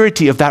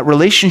security of that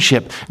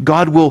relationship,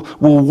 God will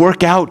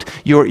work out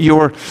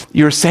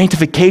your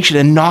sanctification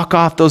and knock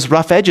off those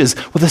rough edges.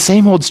 Well, the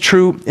same holds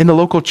true in the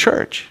local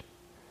church.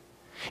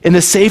 In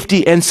the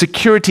safety and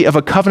security of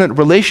a covenant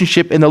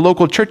relationship in the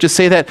local church, to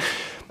say that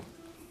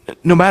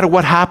no matter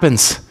what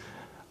happens,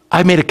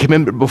 I made a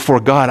commitment before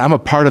God. I'm a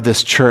part of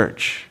this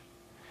church.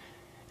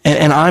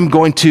 And I'm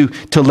going to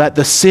let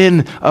the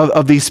sin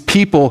of these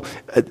people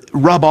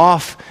rub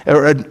off,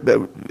 or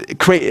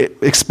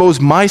expose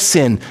my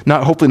sin,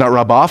 hopefully not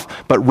rub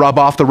off, but rub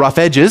off the rough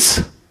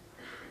edges.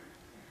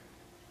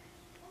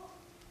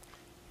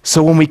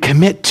 So when we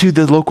commit to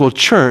the local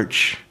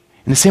church,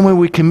 in the same way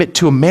we commit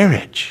to a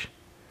marriage,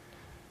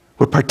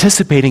 we're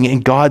participating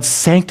in God's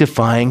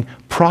sanctifying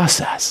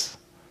process.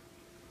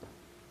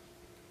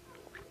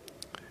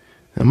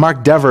 And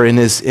Mark Dever, in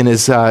his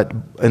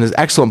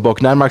excellent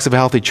book, 9 Marks of a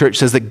Healthy Church,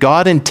 says that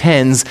God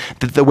intends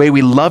that the way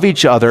we love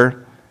each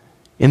other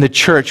in the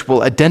church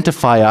will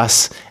identify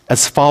us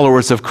as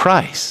followers of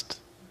Christ.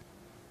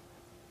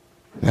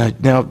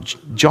 Now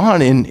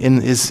John,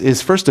 in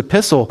his first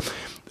epistle,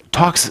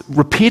 talks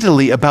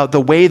repeatedly about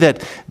the way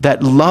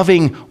that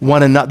loving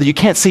one another, that you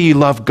can't say you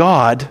love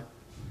God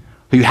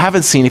who you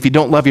haven't seen if you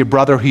don't love your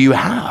brother who you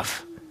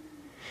have.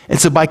 And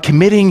so by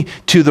committing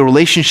to the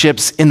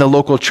relationships in the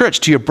local church,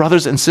 to your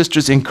brothers and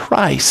sisters in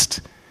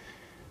Christ,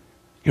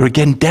 you're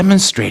again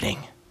demonstrating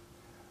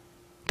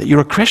that you're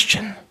a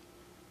Christian,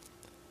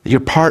 that you're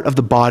part of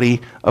the body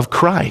of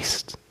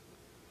Christ.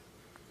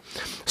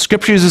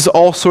 Scripture uses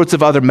all sorts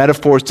of other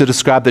metaphors to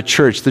describe the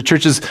church. The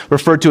church is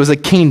referred to as a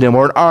kingdom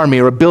or an army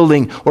or a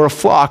building or a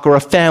flock or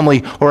a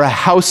family or a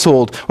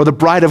household or the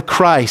bride of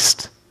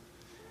Christ.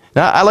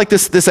 Now, I like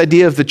this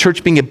idea of the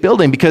church being a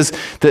building, because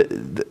I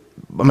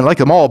like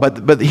them all,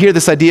 but here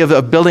this idea of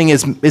a building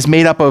is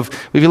made up of,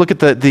 if you look at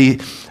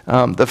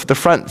the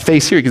front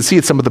face here, you can see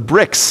it's some of the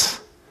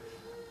bricks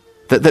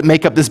that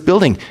make up this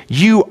building.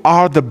 You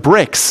are the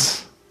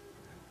bricks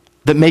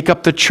that make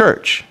up the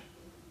church.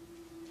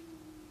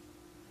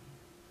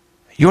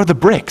 You're the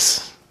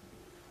bricks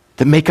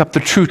that make up the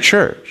true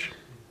church.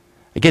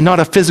 Again, not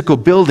a physical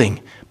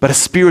building, but a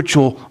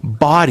spiritual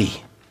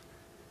body.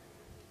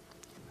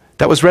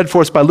 That was read for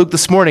us by Luke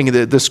this morning,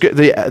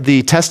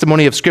 the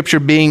testimony of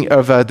Scripture being,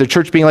 of the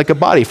church being like a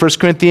body. 1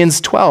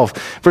 Corinthians 12,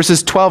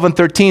 verses 12 and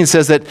 13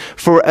 says that,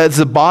 for as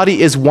the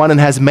body is one and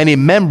has many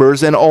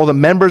members, and all the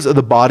members of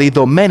the body,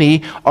 though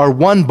many, are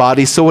one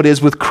body, so it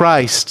is with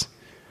Christ.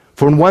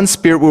 For in one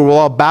Spirit we were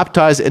all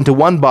baptized into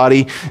one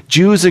body,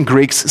 Jews and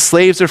Greeks,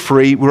 slaves or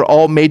free, we're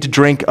all made to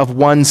drink of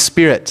one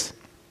Spirit.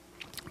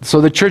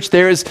 So the church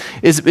there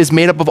is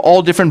made up of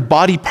all different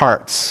body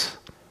parts.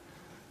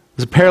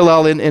 There's a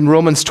parallel in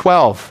Romans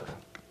 12.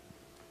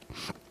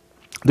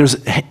 There's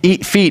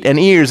feet and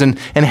ears and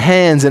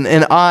hands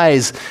and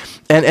eyes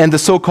and the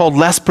so-called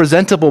less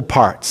presentable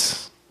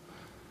parts.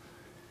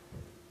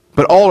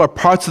 But all are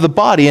parts of the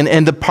body,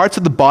 and the parts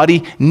of the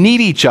body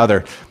need each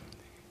other.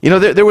 You know,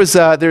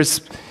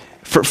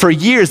 for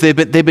years they've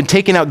been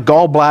taking out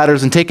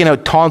gallbladders and taking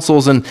out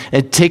tonsils and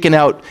taking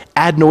out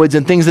adenoids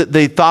and things that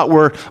they thought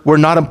were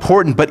not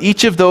important. But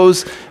each of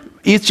those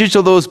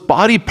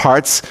body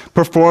parts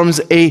performs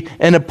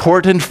an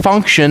important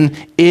function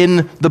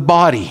in the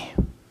body.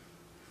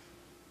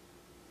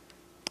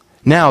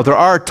 Now, there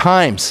are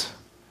times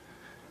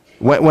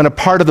when a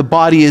part of the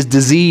body is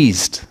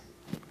diseased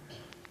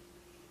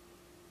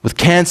with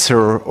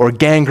cancer or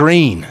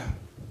gangrene,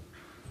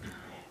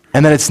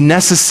 and then it's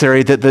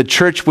necessary that the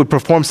church would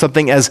perform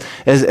something as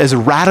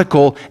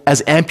radical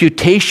as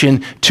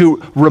amputation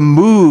to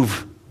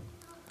remove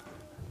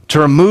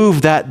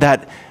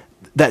that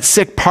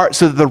sick part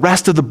so that the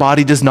rest of the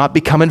body does not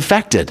become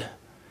infected.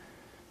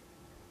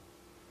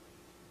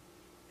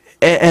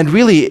 And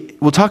really,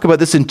 we'll talk about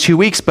this in 2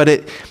 weeks, but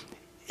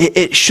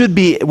it should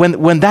be,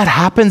 when that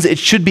happens, it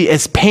should be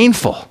as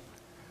painful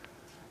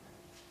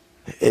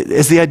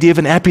as the idea of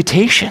an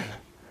amputation,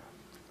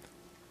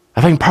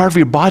 of having part of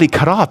your body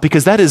cut off,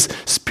 because that is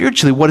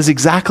spiritually what is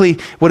exactly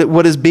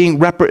what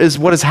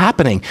is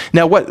happening.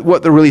 Now,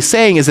 what they're really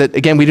saying is that,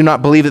 again, we do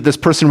not believe that this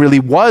person really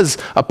was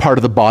a part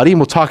of the body, and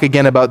we'll talk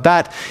again about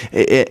that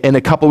in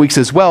a couple weeks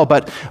as well.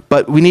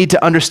 But we need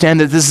to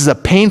understand that this is a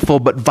painful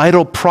but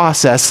vital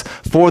process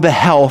for the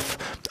health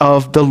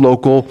of the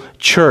local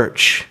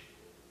church.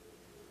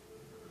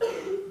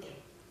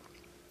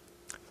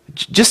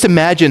 Just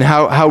imagine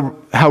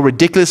how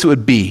ridiculous it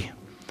would be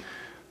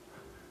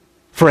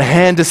for a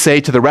hand to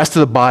say to the rest of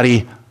the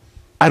body,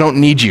 I don't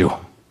need you. You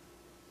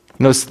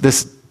know,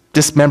 this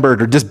dismembered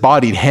or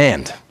disbodied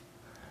hand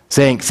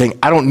saying,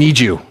 I don't need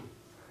you.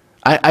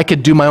 I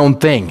could do my own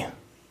thing.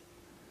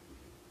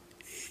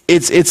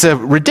 It's a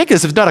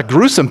ridiculous, if not a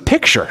gruesome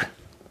picture.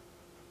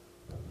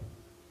 You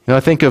know,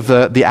 I think of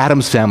the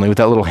Addams family with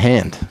that little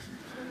hand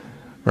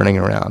running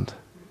around.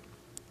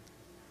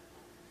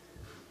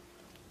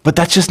 But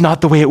that's just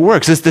not the way it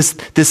works. This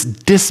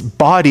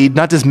disbodied,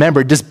 not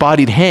dismembered,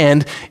 disbodied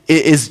hand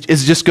is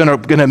just going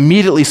to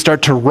immediately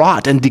start to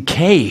rot and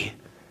decay.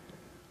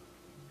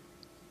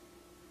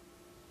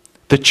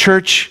 The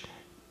church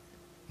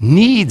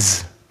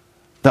needs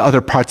the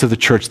other parts of the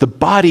church. The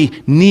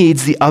body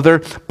needs the other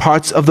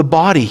parts of the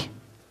body.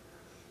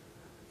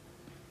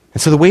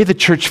 And so the way the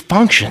church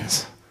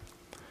functions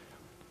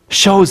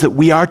shows that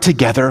we are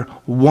together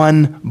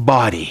one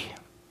body.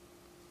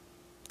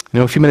 You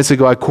know, a few minutes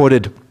ago I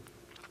quoted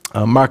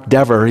Mark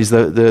Dever. He's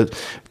the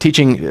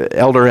teaching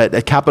elder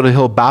at Capitol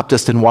Hill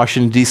Baptist in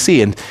Washington,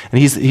 D.C., and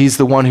he's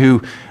the one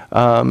who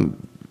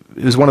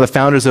is one of the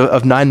founders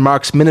of Nine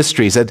Marks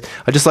Ministries. I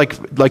just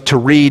like to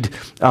read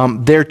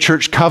their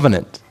church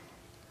covenant.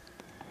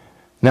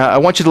 Now, I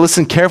want you to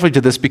listen carefully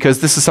to this,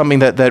 because this is something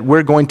that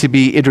we're going to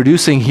be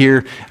introducing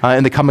here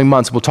in the coming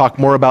months. We'll talk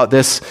more about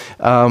this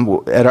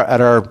at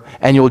our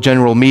annual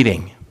general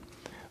meeting.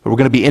 We're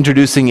going to be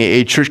introducing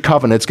a church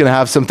covenant. It's going to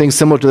have some things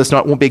similar to this.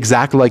 It won't be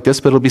exactly like this,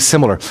 but it'll be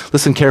similar.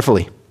 Listen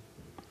carefully.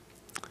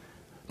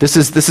 This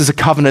is a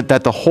covenant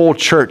that the whole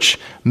church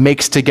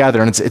makes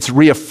together, and it's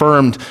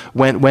reaffirmed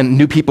when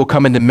new people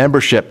come into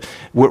membership.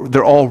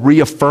 They're all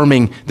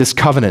reaffirming this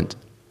covenant.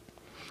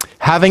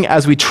 Having,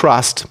 as we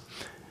trust,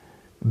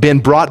 been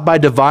brought by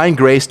divine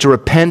grace to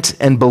repent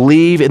and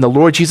believe in the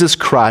Lord Jesus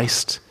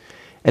Christ,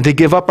 and to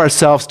give up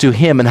ourselves to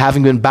Him, and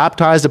having been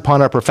baptized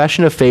upon our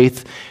profession of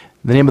faith,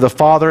 in the name of the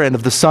Father, and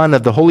of the Son, and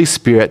of the Holy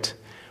Spirit,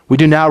 we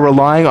do now,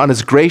 relying on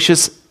His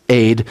gracious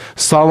aid,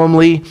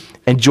 solemnly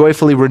and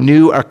joyfully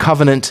renew our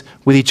covenant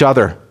with each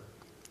other.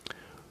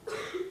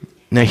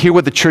 Now hear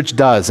what the church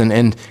does,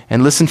 and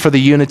listen for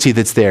the unity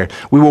that's there.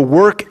 We will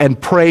work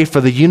and pray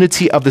for the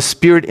unity of the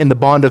Spirit in the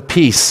bond of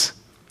peace.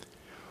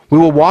 We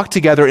will walk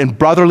together in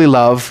brotherly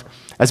love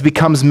as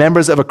becomes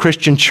members of a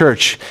Christian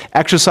church,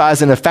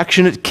 exercise an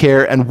affectionate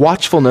care and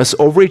watchfulness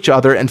over each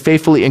other, and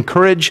faithfully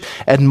encourage,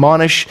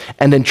 admonish,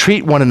 and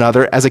entreat one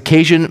another as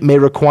occasion may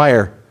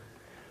require.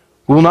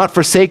 We will not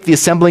forsake the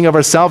assembling of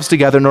ourselves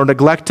together, nor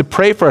neglect to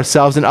pray for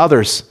ourselves and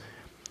others.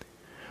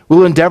 We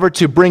will endeavor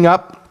to bring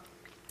up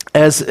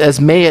as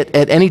may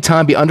at any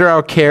time be under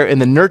our care in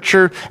the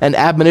nurture and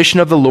admonition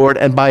of the Lord,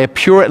 and by a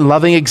pure and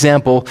loving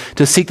example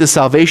to seek the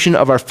salvation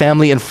of our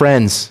family and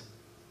friends.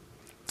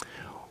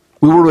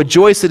 We will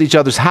rejoice at each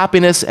other's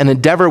happiness and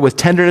endeavor with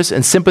tenderness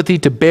and sympathy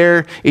to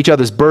bear each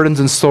other's burdens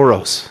and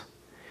sorrows.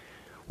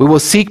 We will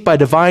seek by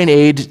divine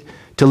aid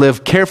to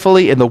live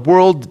carefully in the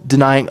world,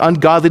 denying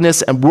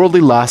ungodliness and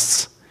worldly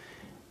lusts,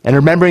 and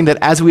remembering that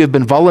as we have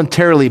been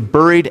voluntarily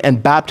buried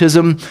in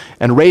baptism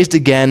and raised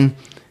again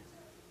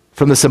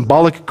from the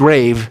symbolic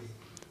grave,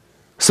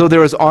 so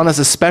there is on us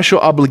a special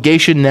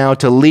obligation now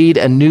to lead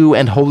a new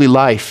and holy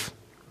life.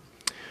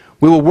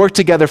 We will work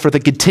together for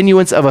the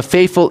continuance of a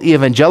faithful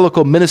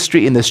evangelical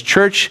ministry in this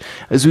church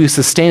as we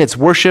sustain its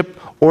worship,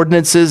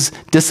 ordinances,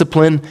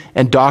 discipline,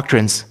 and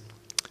doctrines.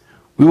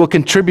 We will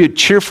contribute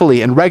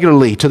cheerfully and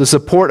regularly to the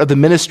support of the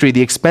ministry,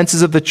 the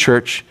expenses of the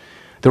church,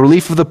 the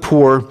relief of the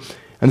poor,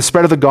 and the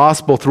spread of the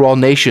gospel through all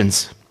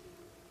nations.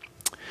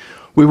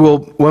 We will,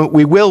 when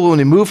we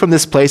move from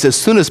this place, as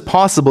soon as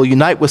possible,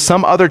 unite with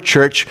some other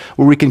church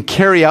where we can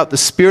carry out the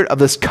spirit of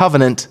this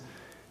covenant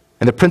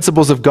and the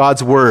principles of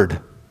God's word.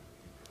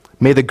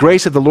 May the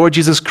grace of the Lord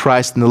Jesus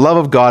Christ and the love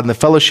of God and the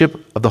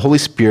fellowship of the Holy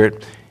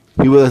Spirit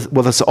be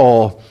with us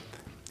all.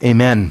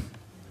 Amen.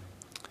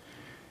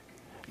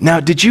 Now,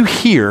 did you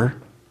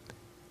hear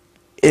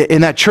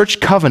in that church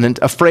covenant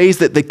a phrase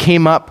that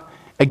came up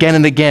again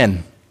and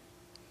again?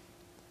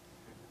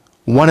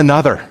 One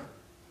another,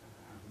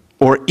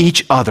 or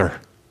each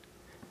other.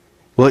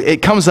 Well,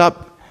 it comes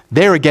up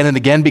there again and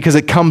again because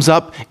it comes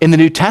up in the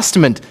New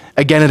Testament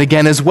again and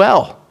again as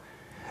well.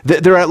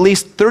 There are at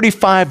least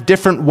 35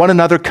 different one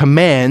another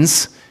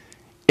commands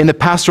in the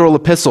pastoral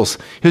epistles.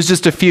 Here's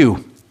just a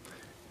few.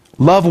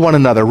 Love one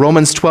another,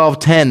 Romans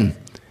 12:10.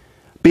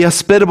 Be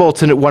hospitable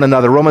to one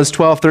another, Romans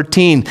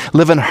 12:13.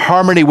 Live in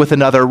harmony with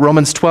another,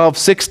 Romans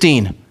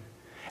 12:16.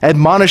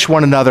 Admonish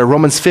one another,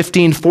 Romans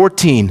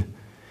 15:14.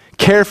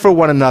 Care for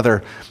one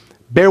another.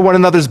 Bear one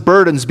another's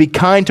burdens. Be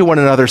kind to one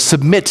another.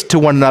 Submit to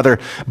one another.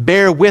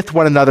 Bear with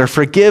one another.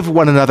 Forgive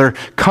one another.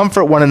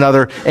 Comfort one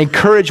another.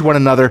 Encourage one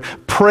another.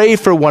 Pray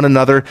for one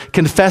another.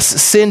 Confess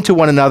sin to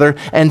one another.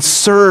 And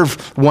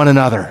serve one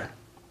another.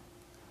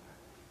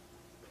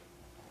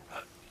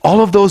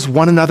 All of those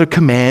one another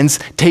commands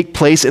take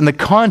place in the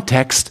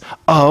context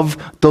of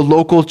the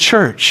local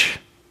church.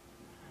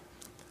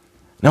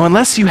 Now,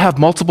 unless you have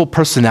multiple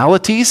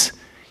personalities,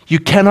 you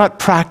cannot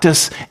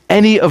practice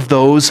any of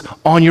those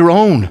on your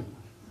own.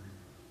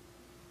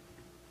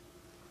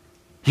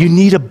 You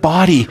need a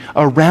body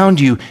around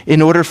you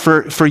in order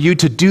for you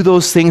to do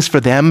those things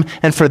for them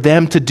and for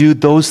them to do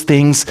those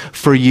things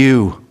for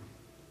you.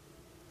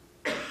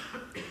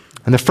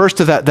 And the first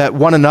of the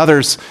one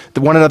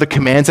another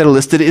commands that are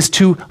listed is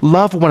to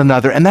love one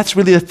another. And that's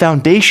really the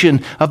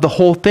foundation of the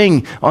whole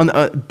thing,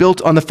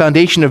 built on the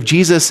foundation of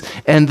Jesus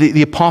and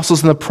the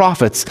apostles and the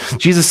prophets.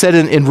 Jesus said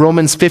in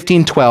Romans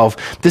 15:12,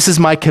 "This is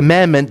my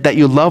commandment, that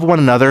you love one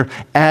another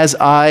as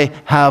I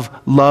have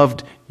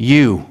loved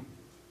you."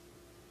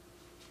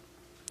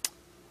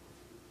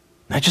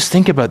 Now just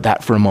think about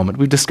that for a moment.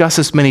 We've discussed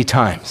this many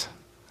times.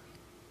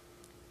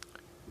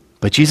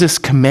 But Jesus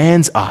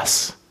commands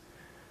us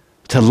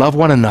to love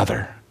one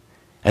another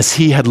as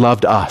he had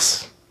loved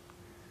us.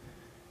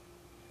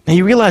 Now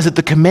you realize that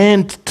the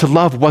command to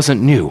love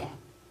wasn't new.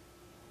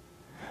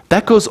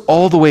 That goes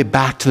all the way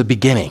back to the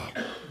beginning.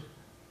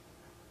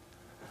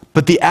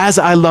 But the "as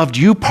I loved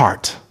you"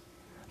 part,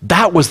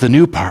 that was the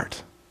new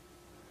part.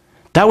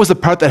 That was the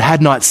part that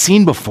had not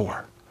seen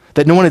before,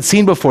 that no one had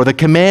seen before. The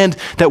command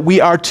that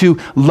we are to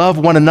love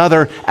one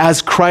another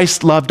as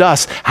Christ loved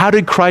us. How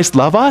did Christ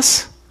love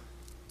us?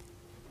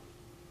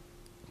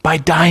 By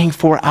dying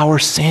for our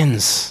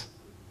sins.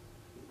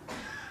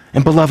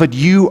 And beloved,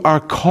 you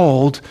are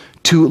called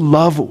to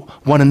love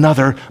one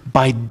another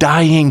by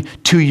dying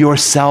to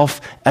yourself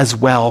as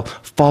well,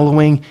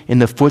 following in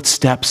the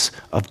footsteps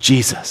of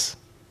Jesus.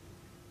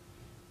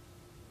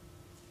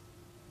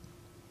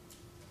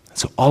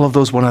 So all of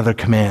those one another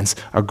commands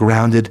are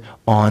grounded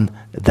on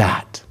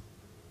that.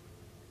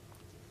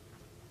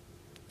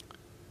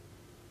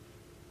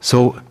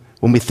 So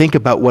when we think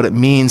about what it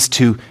means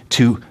to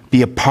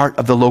be a part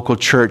of the local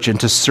church and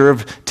to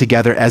serve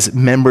together as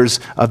members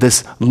of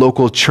this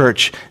local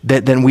church,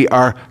 then we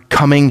are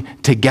coming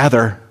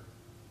together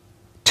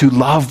to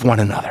love one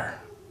another.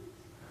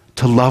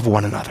 To love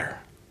one another.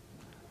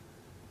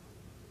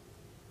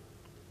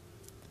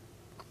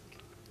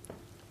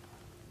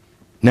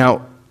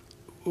 Now,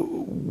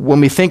 when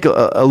we think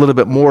a little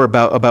bit more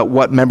about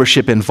what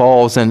membership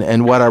involves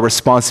and what our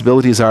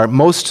responsibilities are,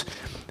 most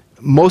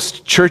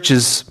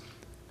churches,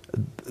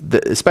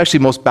 especially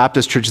most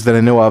Baptist churches that I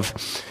know of,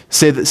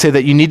 say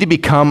that you need to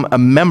become a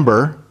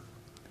member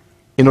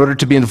in order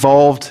to be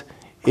involved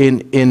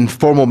in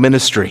formal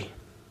ministry.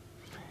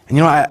 And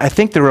I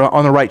think they're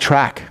on the right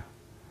track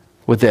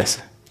with this.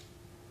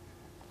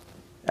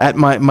 At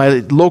my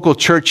local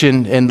church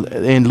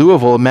in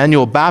Louisville,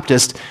 Emmanuel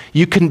Baptist,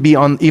 you couldn't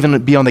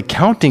even be on the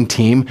counting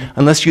team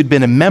unless you'd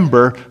been a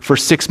member for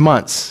 6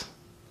 months.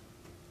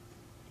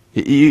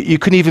 You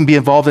couldn't even be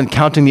involved in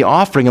counting the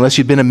offering unless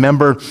you'd been a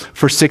member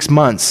for 6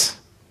 months.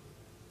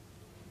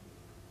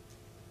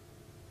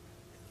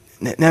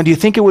 Now, do you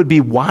think it would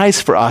be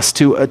wise for us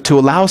to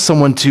allow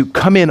someone to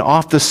come in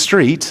off the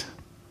street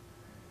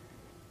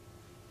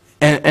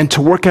and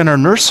to work in our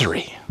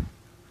nursery?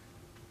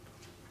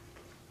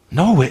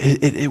 No,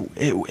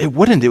 it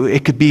wouldn't.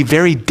 It could be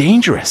very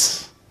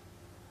dangerous.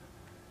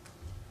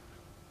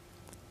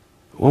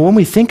 Well, when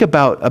we think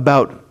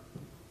about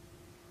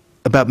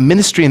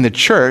ministry in the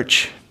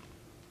church,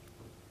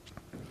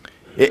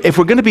 if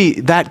we're going to be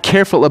that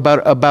careful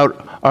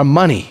about our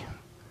money,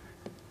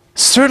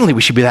 certainly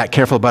we should be that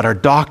careful about our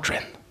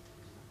doctrine.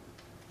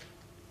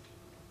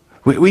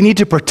 We need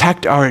to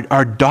protect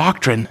our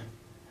doctrine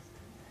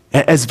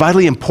as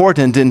vitally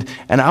important, and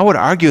I would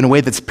argue in a way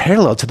that's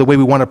parallel to the way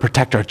we want to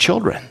protect our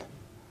children.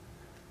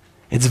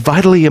 It's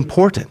vitally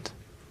important.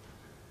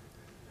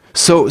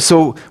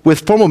 So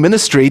with formal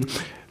ministry,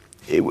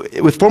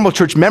 with formal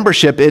church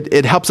membership,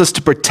 it helps us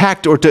to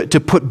protect or to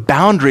put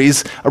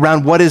boundaries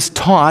around what is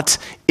taught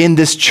in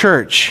this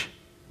church.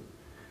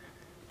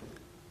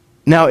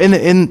 Now,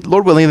 in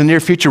Lord willing, in the near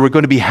future, we're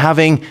going to be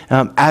having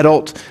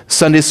adult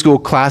Sunday school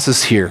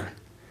classes here.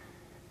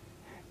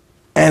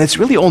 And it's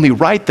really only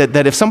right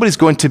that if somebody's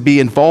going to be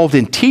involved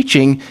in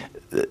teaching,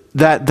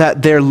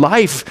 that their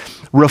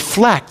life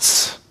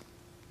reflects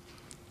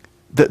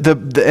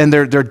and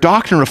their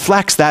doctrine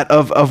reflects that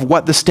of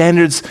what the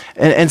standards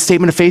and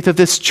statement of faith of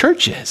this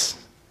church is.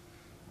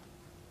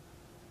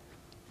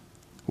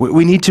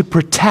 We need to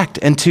protect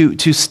and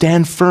to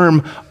stand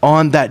firm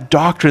on that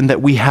doctrine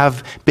that we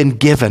have been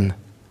given.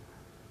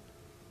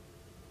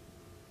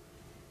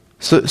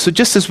 So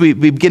just as we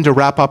begin to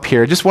wrap up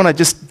here, I just want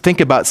to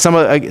think about some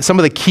of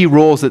the key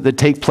roles that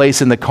take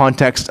place in the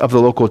context of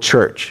the local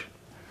church.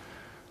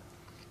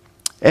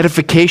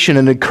 Edification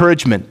and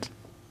encouragement,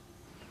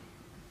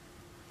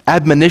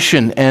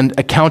 admonition and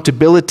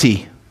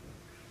accountability,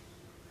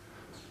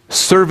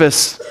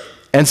 service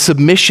and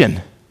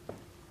submission,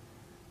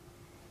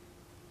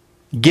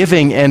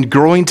 giving and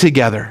growing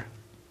together,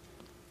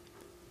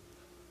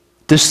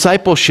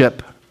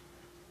 discipleship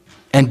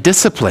and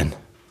discipline.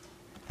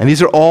 And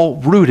these are all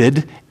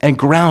rooted and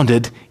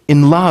grounded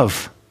in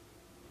love.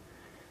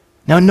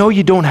 Now, no,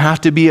 you don't have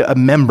to be a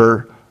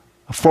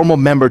formal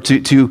member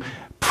to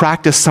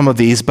practice some of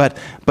these, but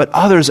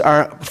others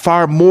are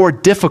far more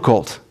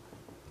difficult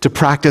to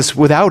practice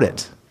without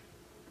it.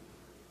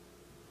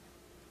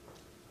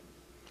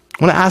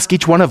 I want to ask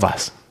each one of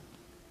us,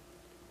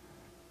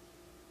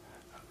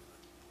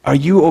 are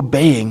you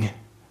obeying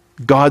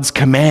God's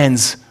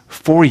commands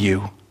for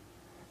you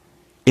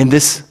in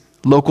this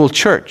local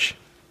church?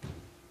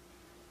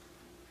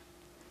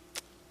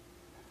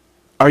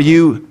 Are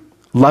you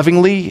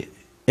lovingly,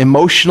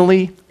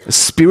 emotionally,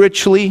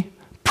 spiritually,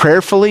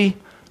 prayerfully,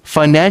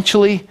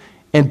 financially,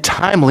 and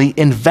timely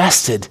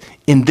invested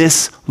in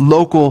this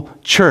local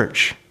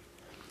church?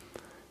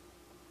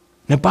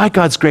 Now, by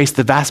God's grace,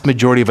 the vast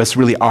majority of us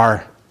really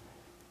are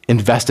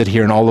invested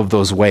here in all of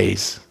those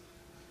ways.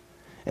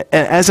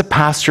 And as a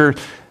pastor,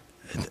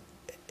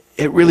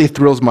 it really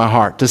thrills my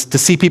heart to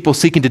see people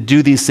seeking to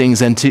do these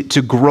things and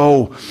to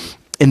grow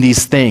in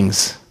these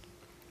things.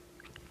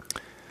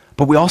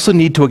 But we also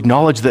need to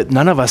acknowledge that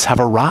none of us have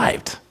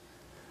arrived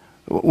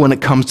when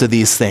it comes to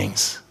these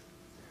things.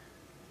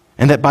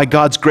 And that by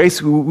God's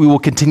grace, we will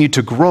continue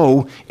to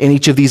grow in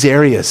each of these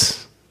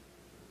areas.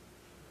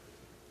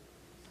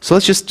 So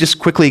let's just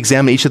quickly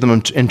examine each of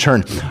them in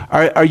turn.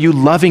 Are you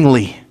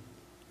lovingly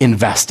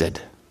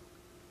invested?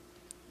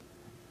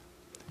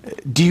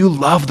 Do you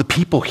love the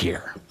people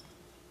here?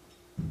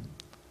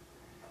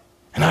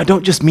 And I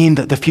don't just mean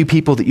the few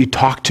people that you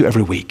talk to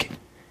every week.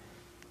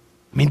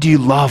 I mean, do you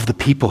love the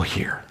people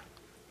here?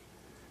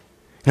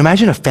 And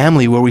imagine a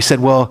family where we said,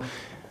 well,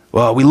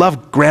 we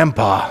love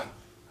Grandpa,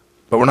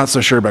 but we're not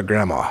so sure about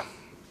Grandma.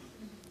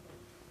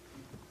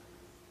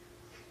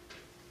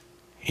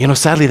 You know,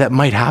 sadly, that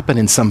might happen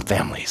in some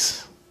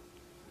families.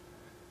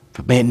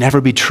 But may it never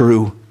be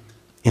true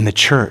in the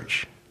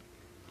church.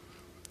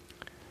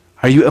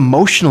 Are you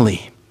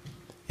emotionally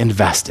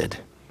invested?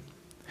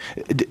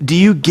 Do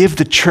you give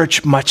the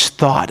church much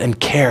thought and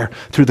care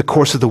through the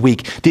course of the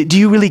week? Do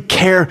you really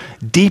care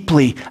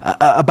deeply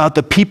about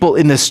the people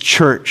in this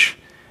church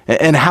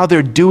and how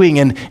they're doing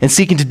and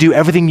seeking to do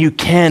everything you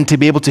can to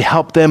be able to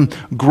help them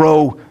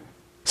grow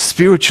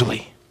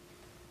spiritually?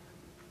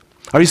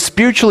 Are you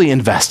spiritually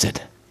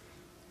invested?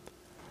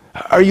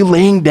 Are you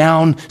laying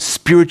down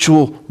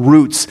spiritual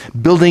roots,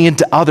 building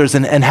into others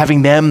and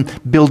having them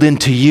build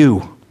into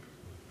you?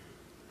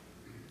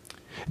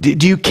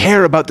 Do you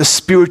care about the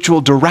spiritual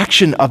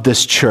direction of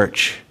this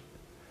church?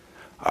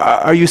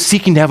 Are you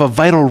seeking to have a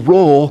vital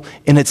role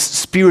in its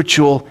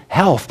spiritual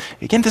health?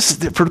 Again,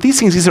 for these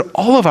things, these are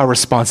all of our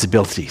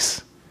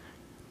responsibilities.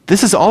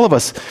 This is all of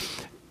us.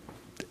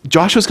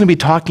 Joshua's going to be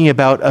talking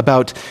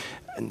about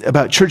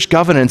church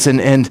governance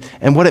and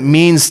what it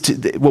means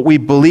to what we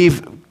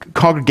believe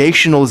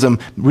congregationalism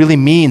really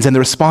means and the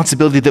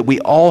responsibility that we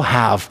all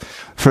have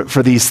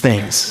for these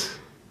things.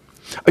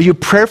 Are you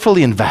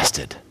prayerfully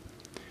invested?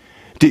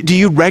 Do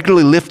you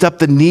regularly lift up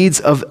the needs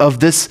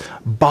of this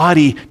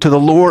body to the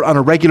Lord on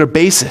a regular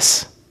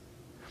basis?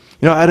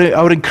 You know,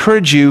 I would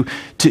encourage you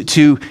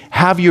to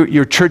have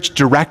your church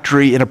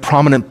directory in a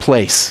prominent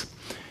place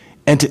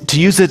and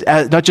to use it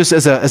not just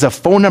as a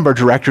phone number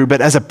directory, but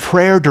as a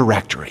prayer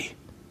directory.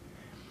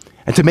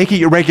 And to make it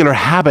your regular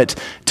habit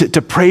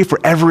to pray for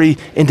every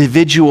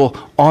individual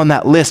on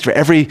that list, for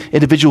every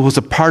individual who's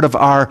a part of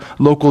our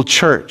local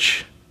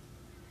church.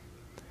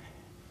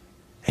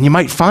 And you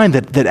might find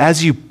that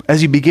as you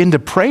begin to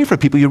pray for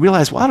people, you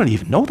realize, well, I don't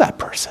even know that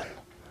person.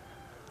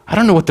 I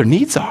don't know what their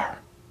needs are.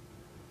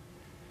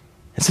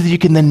 And so that you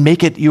can then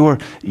make it your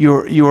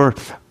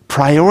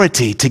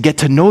priority to get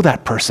to know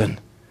that person.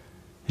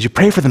 As you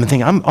pray for them and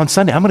think, on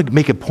Sunday, I'm going to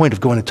make a point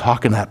of going and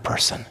talking to that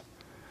person.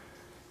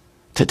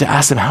 To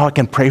ask them how I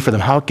can pray for them,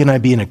 how can I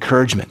be an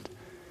encouragement.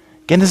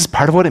 Again, this is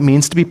part of what it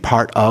means to be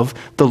part of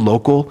the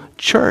local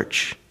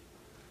church.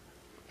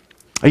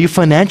 Are you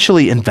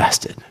financially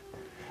invested?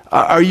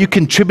 Are you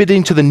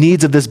contributing to the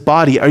needs of this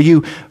body? Are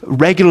you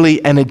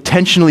regularly and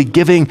intentionally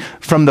giving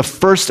from the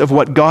first of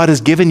what God has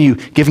given you,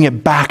 giving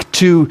it back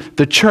to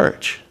the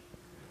church?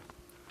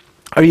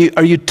 Are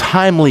you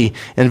timely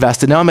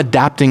invested? Now I'm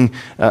adapting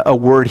a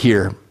word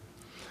here.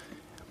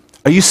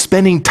 Are you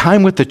spending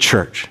time with the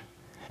church?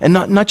 And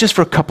not just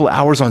for a couple of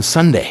hours on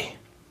Sunday.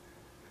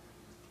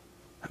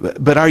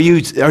 But are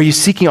you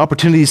seeking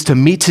opportunities to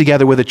meet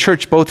together with a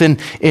church, both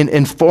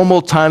in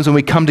formal times when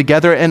we come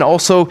together and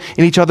also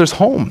in each other's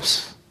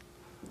homes?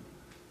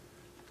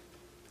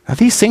 Now,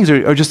 these things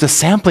are just a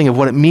sampling of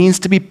what it means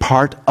to be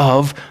part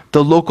of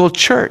the local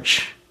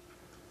church.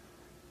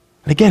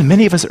 And again,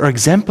 many of us are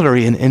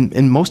exemplary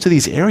in most of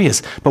these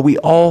areas, but we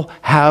all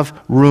have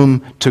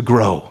room to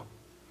grow.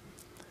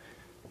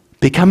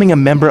 Becoming a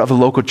member of a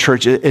local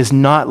church is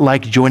not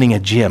like joining a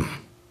gym.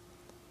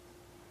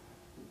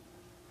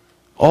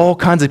 All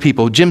kinds of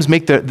people, gyms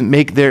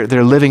make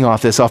their living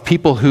off this, off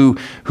people who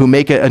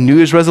make a New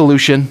Year's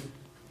resolution.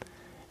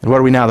 And what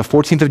are we now, the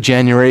 14th of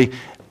January?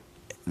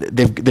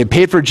 They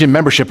paid for a gym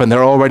membership and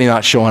they're already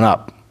not showing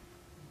up.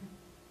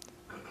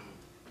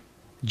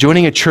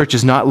 Joining a church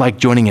is not like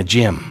joining a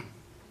gym.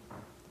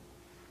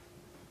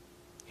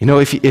 You know,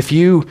 if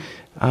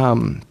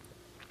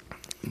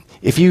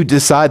you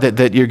decide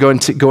that you're going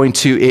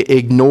to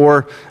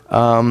ignore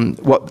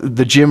what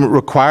the gym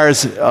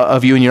requires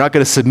of you, and you're not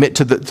going to submit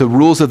to the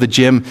rules of the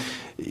gym,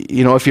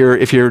 you know, if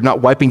you're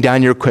not wiping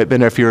down your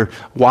equipment, or if you're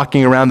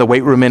walking around the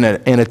weight room in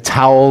a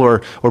towel,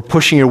 or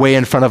pushing your way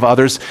in front of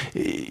others,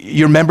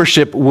 your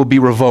membership will be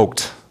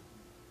revoked.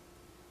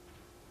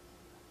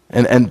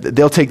 And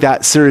they'll take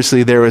that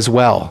seriously there as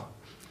well.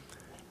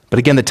 But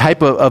again, the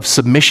type of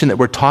submission that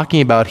we're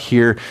talking about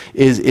here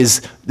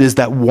is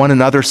that one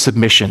another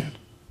submission.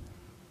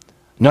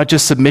 Not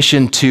just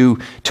submission to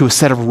a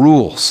set of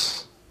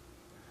rules,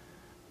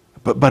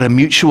 but a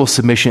mutual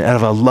submission out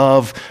of a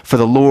love for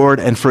the Lord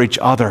and for each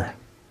other,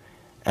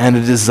 and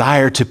a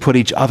desire to put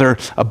each other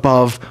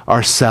above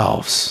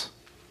ourselves.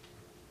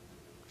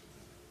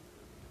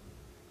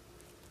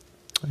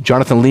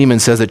 Jonathan Leeman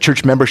says that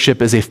church membership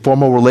is a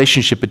formal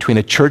relationship between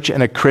a church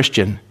and a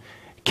Christian,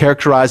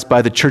 characterized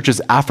by the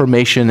church's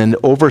affirmation and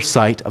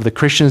oversight of the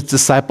Christian's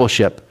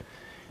discipleship,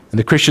 and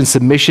the Christian's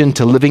submission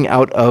to living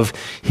out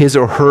his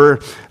or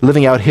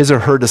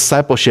her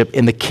discipleship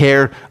in the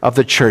care of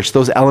the church.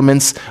 Those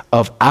elements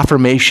of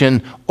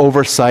affirmation,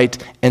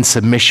 oversight, and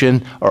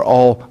submission are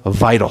all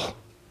vital.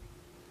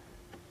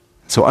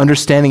 So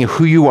understanding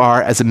who you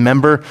are as a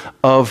member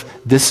of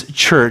this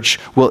church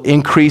will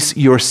increase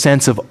your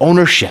sense of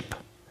ownership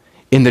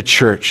in the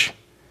church,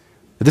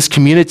 this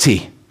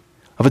community,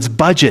 of its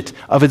budget,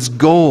 of its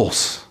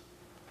goals.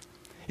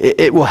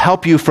 It will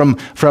help you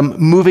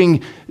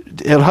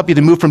it'll help you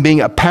to move from being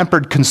a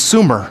pampered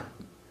consumer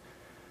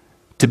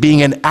to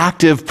being an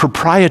active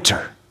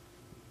proprietor,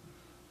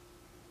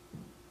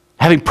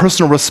 having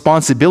personal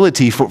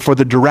responsibility for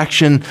the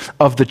direction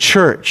of the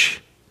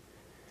church.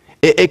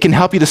 It can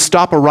help you to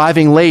stop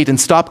arriving late and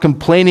stop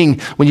complaining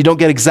when you don't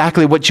get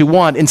exactly what you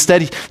want.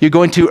 Instead, you're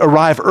going to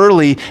arrive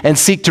early and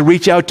seek to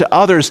reach out to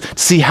others to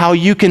see how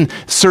you can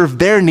serve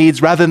their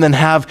needs rather than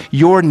have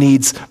your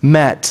needs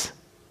met.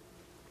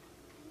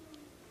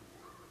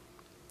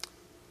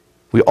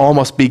 We all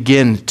must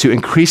begin to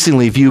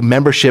increasingly view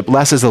membership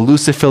less as a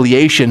loose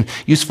affiliation,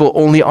 useful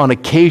only on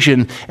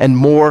occasion, and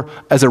more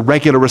as a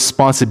regular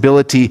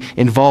responsibility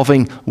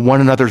involving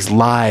one another's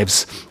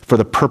lives for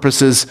the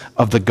purposes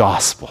of the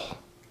gospel.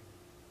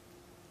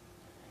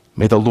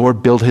 May the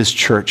Lord build his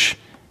church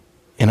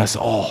in us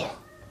all.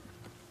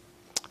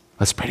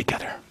 Let's pray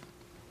together.